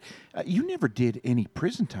enjoy them, but you never did any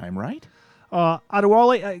prison time, right?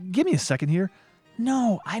 Adewale, give me a second here.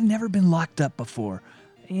 No, I've never been locked up before.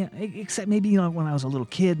 Except maybe, when I was a little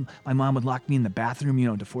kid, my mom would lock me in the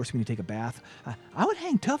bathroom, to force me to take a bath. I would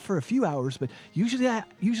hang tough for a few hours, but usually I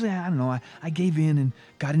don't know, I gave in and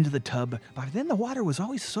got into the tub. But then the water was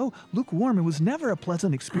always so lukewarm. It was never a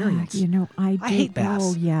pleasant experience. I hate baths.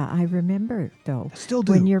 Oh, yeah, I remember, though. I still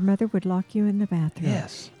do. When your mother would lock you in the bathroom.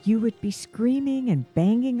 Yes. You would be screaming and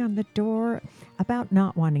banging on the door about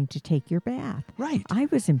not wanting to take your bath. Right. I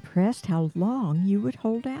was impressed how long you would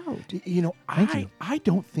hold out. Thank you. I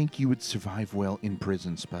don't think you would survive well in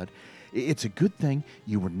prison, Spud. It's a good thing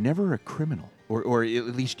you were never a criminal, or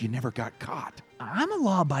at least you never got caught. I'm a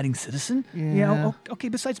law-abiding citizen. Yeah. Okay,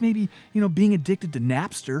 besides maybe, being addicted to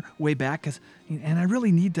Napster way back, and I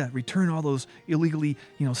really need to return all those illegally,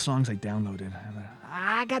 songs I downloaded.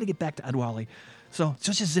 I got to get back to Adewale. So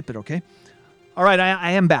just zip it, okay? All right,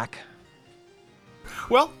 I am back.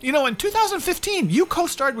 Well, in 2015, you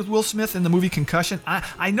co-starred with Will Smith in the movie Concussion.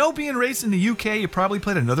 I know, being raised in the UK, you probably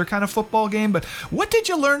played another kind of football game, but what did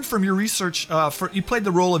you learn from your research? You played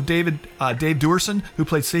the role of Dave Duerson, who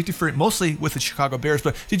played safety for mostly with the Chicago Bears,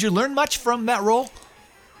 but did you learn much from that role?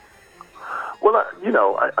 Well,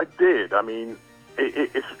 I did. I mean,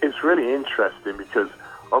 it's really interesting because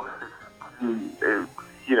obviously,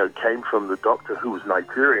 came from the doctor who was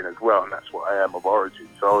Nigerian as well, and that's what I am of origin.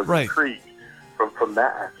 So I was intrigued from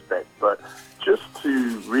that aspect. But just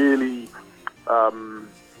to really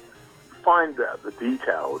find out the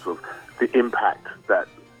details of the impact that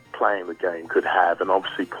playing the game could have, and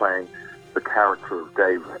obviously playing the character of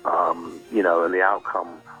Dave, and the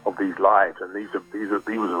outcome of these lives. And these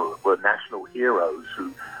were national heroes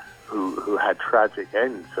who had tragic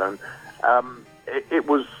ends, and it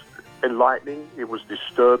was enlightening. It was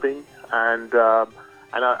disturbing, and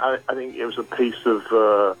I think it was a piece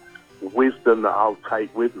of wisdom that I'll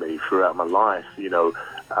take with me throughout my life.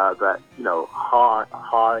 That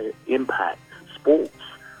high impact sports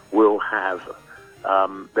will have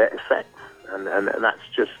their effects, and that's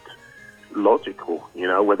just logical.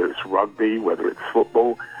 Whether it's rugby, whether it's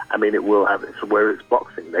football, I mean, it will have. Where it's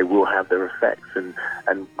boxing, they will have their effects, and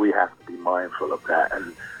we have to be mindful of that.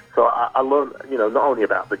 And so I learned, not only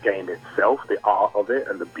about the game itself, the art of it,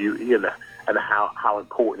 and the beauty, and how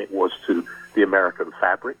important it was to the American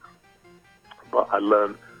fabric, but I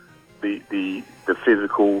learned the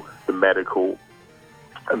physical, the medical,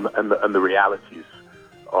 and the realities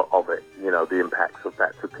of it. The impacts of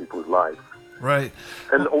that to people's lives. Right.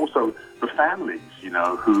 And also the families,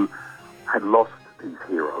 who had lost these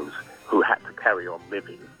heroes, who had to carry on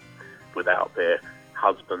living without their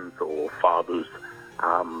husbands or fathers.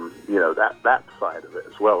 That side of it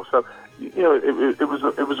as well. So,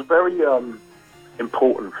 it was a very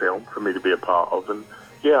important film for me to be a part of, and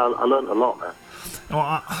I learned a lot, man.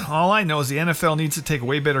 Well, all I know is the NFL needs to take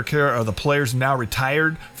way better care of the players now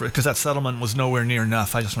retired, because that settlement was nowhere near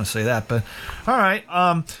enough. I just want to say that. But all right.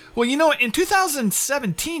 In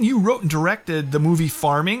 2017, you wrote and directed the movie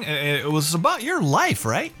Farming. It was about your life,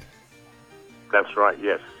 right? That's right.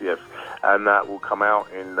 Yes. And that will come out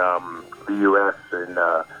in the U.S. in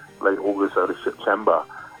late August, early September.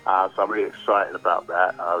 So I'm really excited about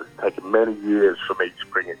that. It's taken many years for me to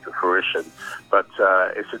bring it to fruition. But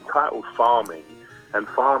it's entitled Farming. And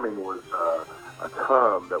farming was a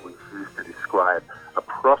term that was used to describe a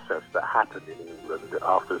process that happened in England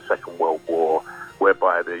after the Second World War,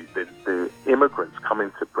 whereby the immigrants coming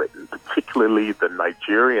to Britain, particularly the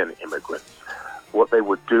Nigerian immigrants, what they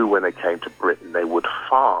would do when they came to Britain, they would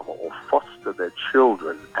farm or foster their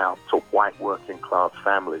children out to white working class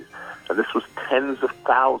families. And this was tens of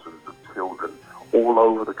thousands of children all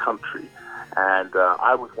over the country. And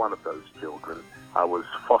I was one of those children. I was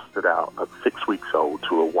fostered out at 6 weeks old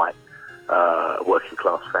to a white working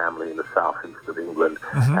class family in the southeast of England.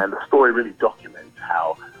 Mm-hmm. And the story really documents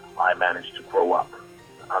how I managed to grow up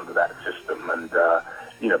under that system and,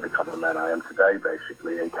 become the man I am today,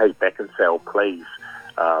 basically. And Kate Beckinsale plays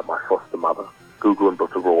my foster mother. Goodman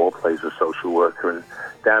plays a social worker, and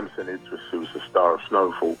Damson Idris, who's the star of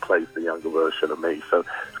Snowfall, plays the younger version of me. So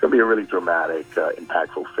it's going to be a really dramatic,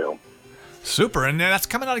 impactful film. Super. And that's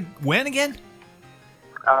coming out when again?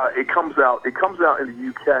 It comes out in the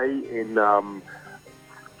UK in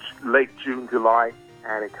late June, July,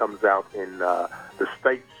 and it comes out in the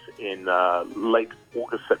States in late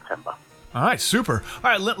August, September. All right, super. All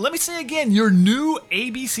right, let me say again, your new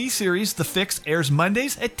ABC series, The Fix, airs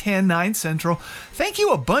Mondays at 10, 9 Central. Thank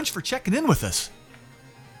you a bunch for checking in with us.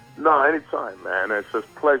 No, anytime, man. It's a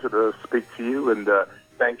pleasure to speak to you, and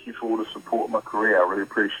thank you for all the support of my career. I really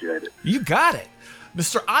appreciate it. You got it.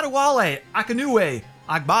 Mr. Adewale Akinwumi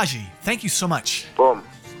Agbaji, thank you so much. Boom.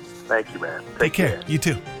 Thank you, man. Take care. You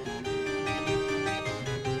too.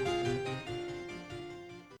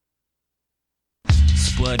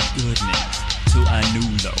 Spud Goodman to a new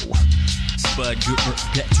low. Spud Goodman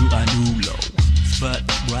get to a new low. Spud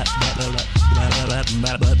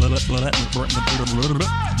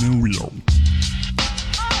new low.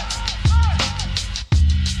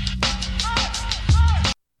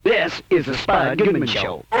 This is the Spud Goodman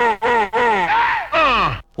Show.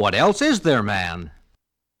 What else is there, man?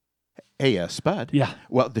 Hey, Spud. Yeah.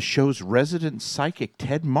 Well, the show's resident psychic,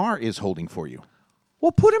 Ted Marr, is holding for you.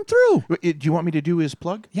 Well, put him through. Do you want me to do his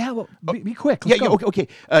plug? Yeah, well, be quick. Let's go. Okay.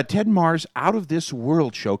 Ted Marr's Out of This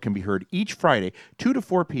World show can be heard each Friday, 2 to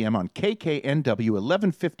 4 p.m. on KKNW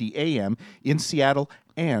 1150 AM in Seattle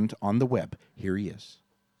and on the web. Here he is.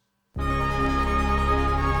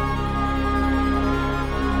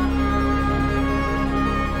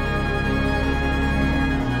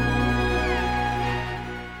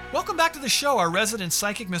 Welcome back to the show, our resident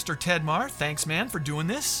psychic, Mr. Ted Marr. Thanks, man, for doing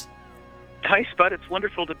this. Hi, Spud. It's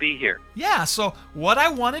wonderful to be here. Yeah, so what I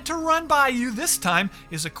wanted to run by you this time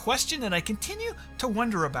is a question that I continue to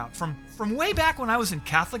wonder about. From way back when I was in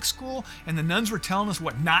Catholic school and the nuns were telling us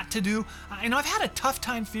what not to do, I've had a tough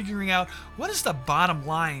time figuring out what is the bottom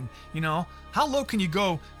line, How low can you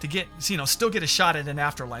go to get, still get a shot at an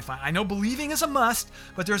afterlife? I know believing is a must,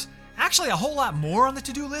 but there's actually a whole lot more on the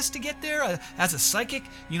to-do list to get there. As a psychic,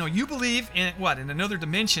 you believe in another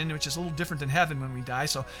dimension, which is a little different than heaven when we die.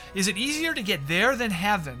 So is it easier to get there than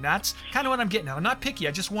heaven? That's kind of what I'm getting at. I'm not picky.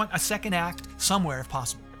 I just want a second act somewhere if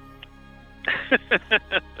possible.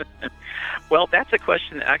 Well, that's a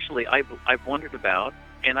question actually I've wondered about,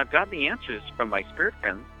 and I've gotten the answers from my spirit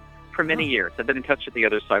friends for many years. I've been in touch with the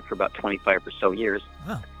other side for about 25 or so years.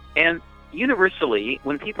 Oh. And universally,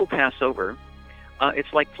 when people pass over,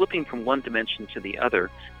 it's like flipping from one dimension to the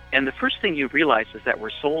other. And the first thing you realize is that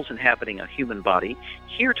we're souls inhabiting a human body,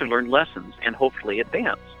 here to learn lessons and hopefully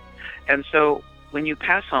advance. And so when you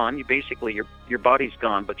pass on, you basically, your body's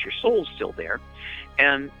gone, but your soul's still there.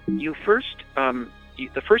 And you first,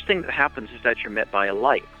 the first thing that happens is that you're met by a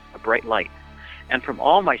light, a bright light. And from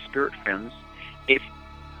all my spirit friends, if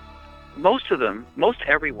most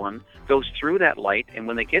everyone goes through that light, and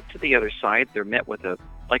when they get to the other side, they're met with a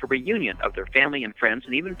reunion of their family and friends,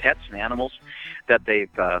 and even pets and animals that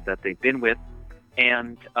they've been with.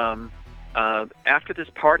 And after this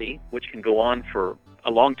party, which can go on for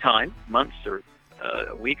a long time, months or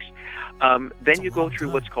weeks, then you go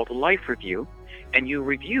through what's called a life review, and you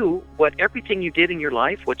review everything you did in your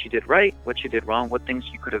life, what you did right, what you did wrong, what things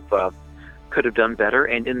you could have done better,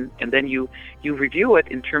 and then you review it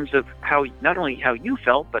in terms of how, not only how you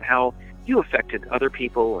felt, but how you affected other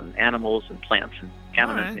people and animals and plants and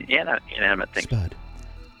inanimate things. Spud,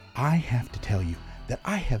 I have to tell you that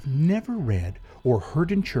I have never read or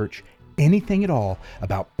heard in church anything at all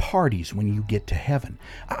about parties when you get to heaven.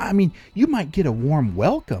 I mean, you might get a warm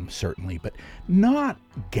welcome, certainly, but not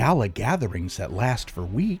gala gatherings that last for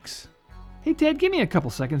weeks. Hey, Ted, give me a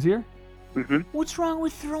couple seconds here. Mm-hmm. What's wrong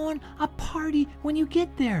with throwing a party when you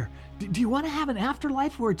get there? Do you want to have an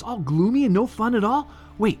afterlife where it's all gloomy and no fun at all?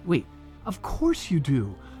 Wait. Of course you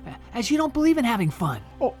do. As you don't believe in having fun.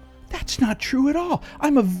 Oh, that's not true at all.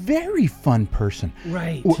 I'm a very fun person.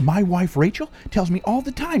 Right. My wife, Rachel, tells me all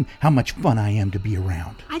the time how much fun I am to be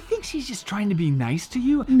around. I think she's just trying to be nice to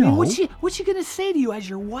you. No. I mean, what's she going to say to you as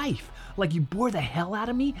your wife? Like, you bore the hell out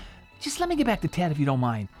of me? Just let me get back to Ted if you don't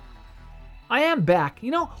mind. I am back.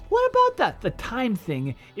 What about the time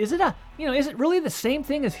thing? Is it is it really the same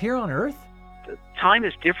thing as here on Earth? The time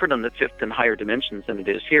is different on the fifth and higher dimensions than it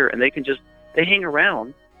is here, and they hang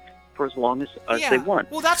around for as long as they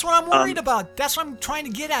want. Well, that's what I'm worried about. That's what I'm trying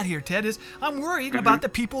to get at here, Ted, is I'm worried about the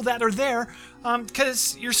people that are there,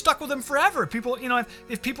 because you're stuck with them forever. People,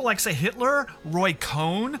 if people like, say, Hitler, Roy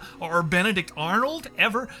Cohn, or Benedict Arnold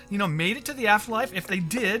ever, made it to the afterlife, if they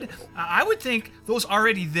did, I would think those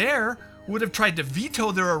already there would have tried to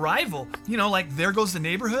veto their arrival. Like, there goes the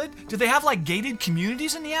neighborhood. Do they have, like, gated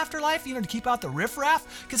communities in the afterlife, to keep out the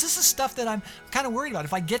riffraff? Because this is stuff that I'm kind of worried about.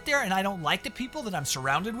 If I get there and I don't like the people that I'm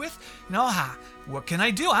surrounded with, what can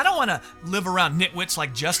I do? I don't want to live around nitwits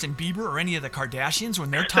like Justin Bieber or any of the Kardashians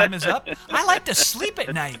when their time is up. I like to sleep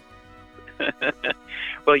at night.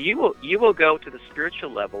 Well, you will go to the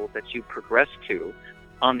spiritual level that you progress to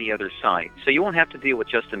on the other side. So you won't have to deal with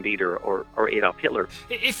Justin Bieber or Adolf Hitler.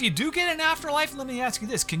 If you do get an afterlife, let me ask you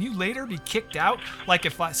this. Can you later be kicked out? Like,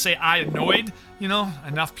 if I annoyed,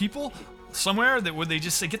 enough people somewhere, that would they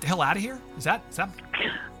just say, get the hell out of here? Is that...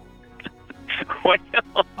 Well,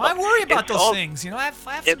 I worry about those things. I have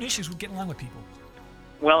some issues with getting along with people.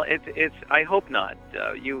 Well, it's I hope not.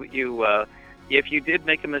 If you did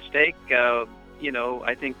make a mistake,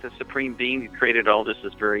 I think the Supreme Being who created all this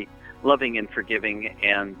is very loving and forgiving,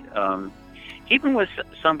 and even with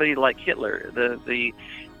somebody like Hitler,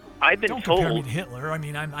 I've been Don't told. compare me to Hitler. I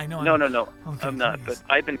mean, I know. No, Okay, I'm not. please.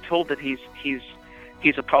 But I've been told that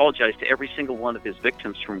he's apologized to every single one of his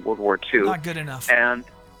victims from World War II. Not good enough. And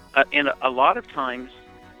a lot of times,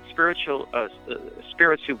 spirits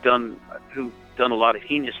who've done a lot of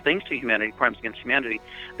heinous things to humanity, crimes against humanity,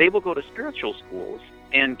 they will go to spiritual schools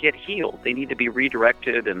and get healed. They need to be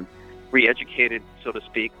redirected and re-educated, so to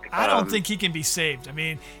speak. I don't think he can be saved. I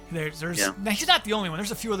mean, now, he's not the only one.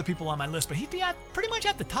 There's a few other people on my list, but he'd be pretty much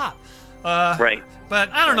at the top. Right.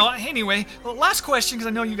 But I don't know. Anyway, last question, because I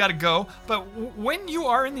know you got to go. But when you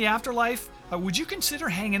are in the afterlife, would you consider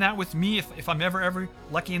hanging out with me if I'm ever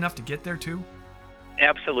lucky enough to get there too?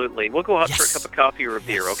 Absolutely. We'll go out for a cup of coffee or a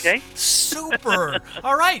beer, okay? Super.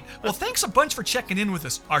 All right. Well, thanks a bunch for checking in with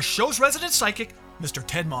us. Our show's resident psychic, Mr.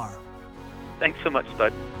 Ted Marr. Thanks so much,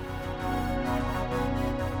 Spud.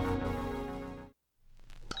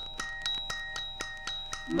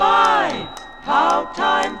 My, how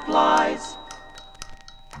time flies.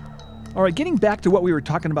 All right, getting back to what we were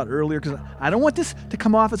talking about earlier, because I don't want this to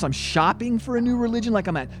come off as I'm shopping for a new religion like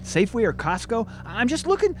I'm at Safeway or Costco. I'm just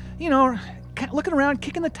looking around,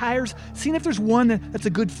 kicking the tires, seeing if there's one that's a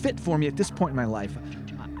good fit for me at this point in my life.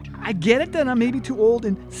 I get it that I'm maybe too old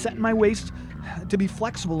and set in my ways to be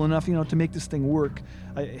flexible enough, to make this thing work.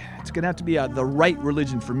 It's going to have to be the right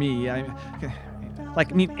religion for me. Any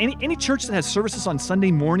church that has services on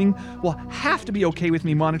Sunday morning will have to be okay with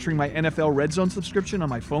me monitoring my NFL Red Zone subscription on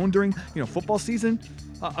my phone during, football season.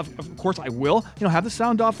 Of course, I will, have the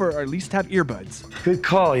sound off or at least have earbuds. Good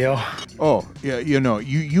call, yo. Oh, yeah,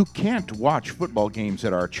 you can't watch football games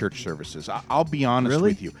at our church services. I'll be honest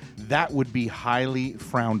with you. That would be highly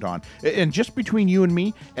frowned on. And just between you and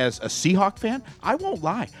me, as a Seahawk fan, I won't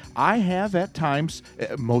lie. I have at times,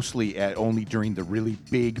 mostly only during the really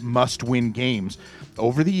big must-win games,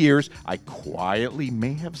 over the years, I quietly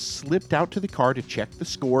may have slipped out to the car to check the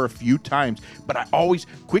score a few times, but I always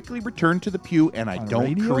quickly return to the pew and I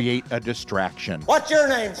don't create a distraction. What's your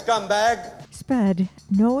name, scumbag? Spud,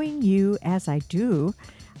 knowing you as I do,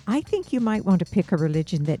 I think you might want to pick a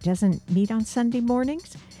religion that doesn't meet on Sunday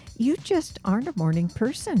mornings. You just aren't a morning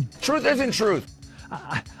person. Truth isn't truth.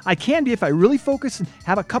 I can be if I really focus and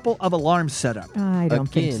have a couple of alarms set up. I don't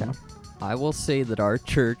think so. I will say that our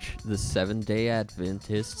church, the Seventh-day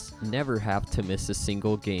Adventists, never have to miss a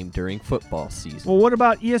single game during football season. Well, what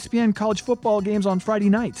about ESPN college football games on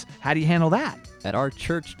Friday nights? How do you handle that? At our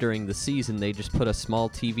church during the season, they just put a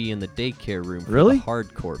small TV in the daycare room for Really? the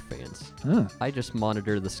hardcore fans. Huh. I just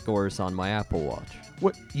monitor the scores on my Apple Watch.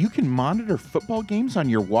 What, you can monitor football games on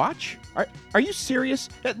your watch? Are you serious?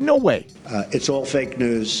 No way. It's all fake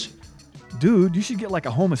news. Dude, you should get like a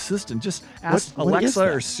home assistant. Just ask What Alexa is that?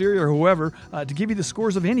 or Siri or whoever to give you the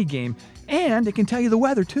scores of any game. And it can tell you the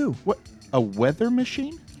weather, too. What, a weather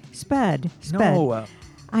machine? Spud. No.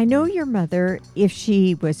 I know your mother, if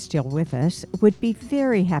she was still with us, would be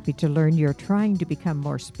very happy to learn you're trying to become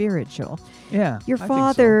more spiritual. Yeah, Your I think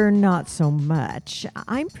father, not so much.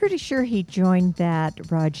 I'm pretty sure he joined that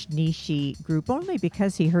Rajneeshi group only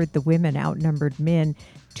because he heard the women outnumbered men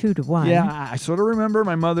 2-1. Yeah, I sort of remember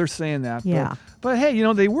my mother saying that. Yeah. But hey,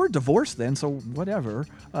 they were divorced then, so whatever.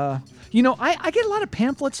 I get a lot of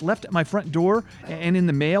pamphlets left at my front door and in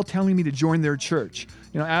the mail telling me to join their church.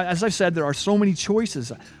 As I've said, there are so many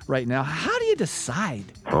choices right now. How do you decide?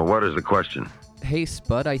 Well, what is the question? Hey,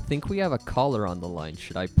 Spud, I think we have a caller on the line.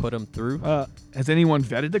 Should I put him through? Has anyone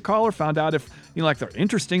vetted the caller, found out if, they're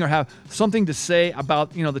interesting or have something to say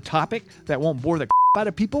about, the topic that won't bore the out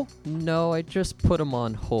of people? No, I just put him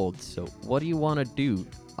on hold. So what do you want to do?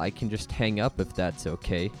 I can just hang up if that's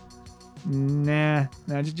okay. Nah,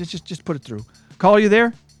 just put it through. Caller, you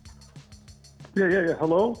there? Yeah.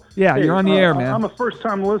 Hello? Yeah, you're on the air, man. I'm a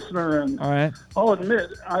first-time listener, and all right. I'll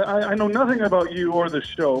admit, I know nothing about you or the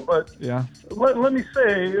show, but yeah. Let me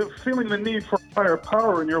say, feeling the need for higher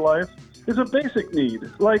power in your life is a basic need.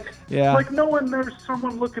 Like knowing there's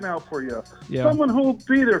someone looking out for you, someone who will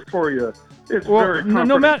be there for you. It's very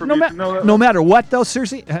comforting for me to know that. No matter what, though,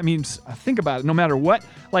 seriously, I mean, think about it. No matter what,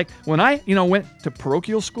 like when I, went to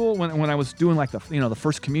parochial school, when I was doing like the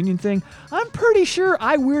first communion thing, I'm pretty sure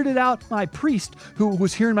I weirded out my priest who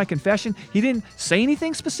was hearing my confession. He didn't say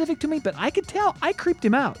anything specific to me, but I could tell I creeped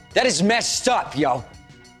him out. That is messed up, yo.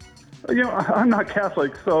 I'm not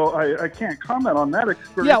Catholic, so I can't comment on that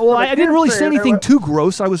experience. Yeah, well, I didn't really say anything too too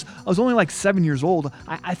gross. I was only like 7 years old.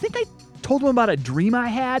 I think I told him about a dream I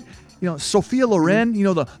had. Sophia Loren,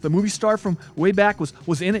 the movie star from way back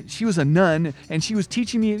was in it. She was a nun, and she was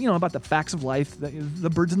teaching me, about the facts of life, the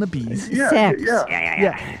birds and the bees. Sex.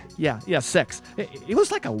 Yeah, sex. It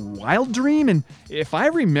was like a wild dream, and if I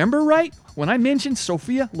remember right, when I mentioned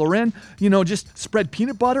Sophia Loren, just spread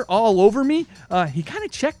peanut butter all over me, he kind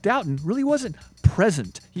of checked out and really wasn't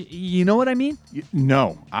present. You know what I mean?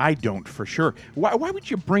 No, I don't for sure. Why would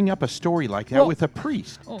you bring up a story like that with a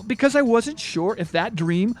priest? Because I wasn't sure if that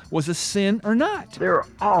dream was a sin or not. There are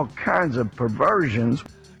all kinds of perversions.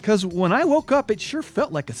 Because when I woke up, it sure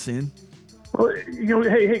felt like a sin. Well,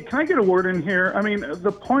 hey, can I get a word in here? I mean,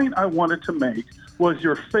 the point I wanted to make was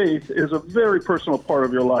your faith is a very personal part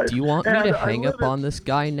of your life. Do you want me to hang up on this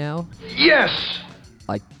guy now? Yes!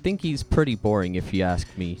 I think he's pretty boring if you ask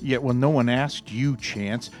me. Yeah, well, no one asked you,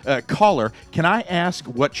 Chance. Caller, can I ask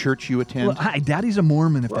what church you attend? Well, hi, Daddy's a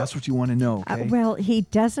Mormon, if that's what you want to know, okay? Well, he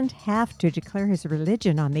doesn't have to declare his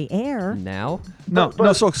religion on the air. Now? No.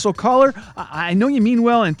 So caller, I know you mean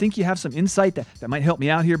well and think you have some insight that might help me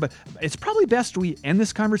out here, but it's probably best we end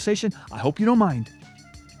this conversation. I hope you don't mind.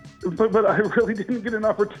 But I really didn't get an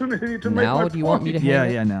opportunity to make my point. Now, do you want me to hang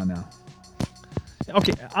up? Yeah, now.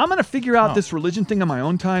 Okay, I'm going to figure out this religion thing on my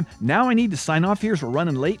own time. Now I need to sign off here as we're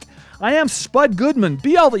running late. I am Spud Goodman.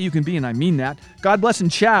 Be all that you can be, and I mean that. God bless and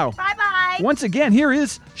ciao. Bye-bye. Once again, here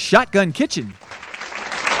is Shotgun Kitchen.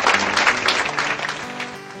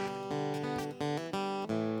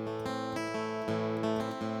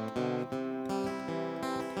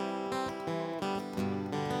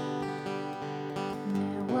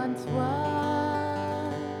 once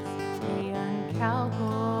was a young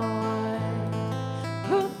cowboy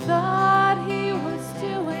who thought he was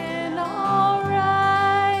doing all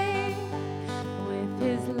right with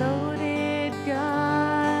his loaded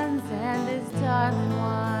guns and his darling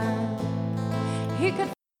one. He could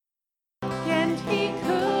and he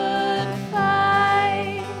could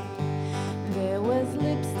fight. There was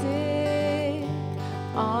lipstick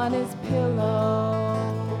on his pillow.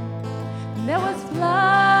 There was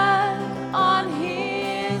blood on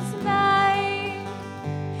his knife.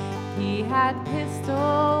 He had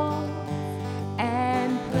pistols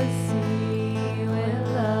and pussy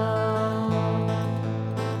willow.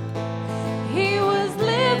 He was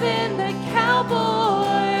living the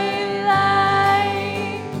cowboy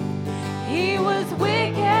life. He was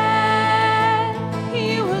wicked.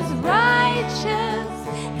 He was righteous.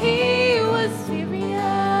 He was serious.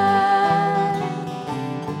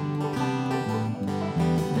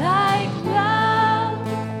 Like love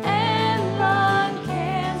and lung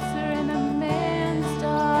cancer in a man's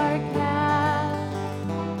dark house.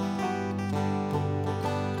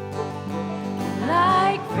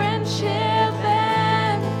 Like friendship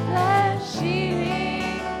and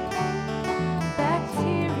flesh-eating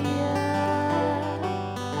bacteria.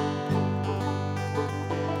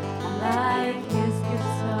 Like his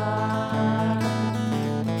guitar.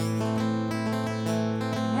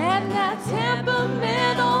 And that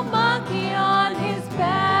temperamental monkey on his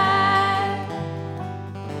back.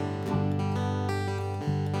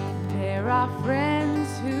 There are friends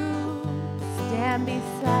who stand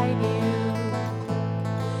beside you.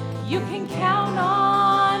 You can count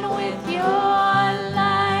on with your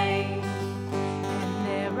life. And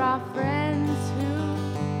there are friends who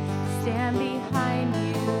stand behind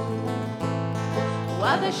you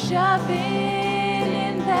while they're shoving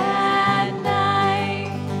in that night.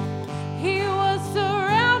 He was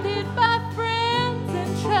surrounded by friends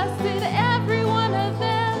and trusted every one of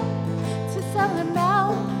them to sell him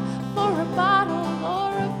out for a bottle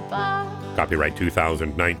or a bar. Copyright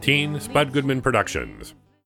 2019, Spud Goodman Productions.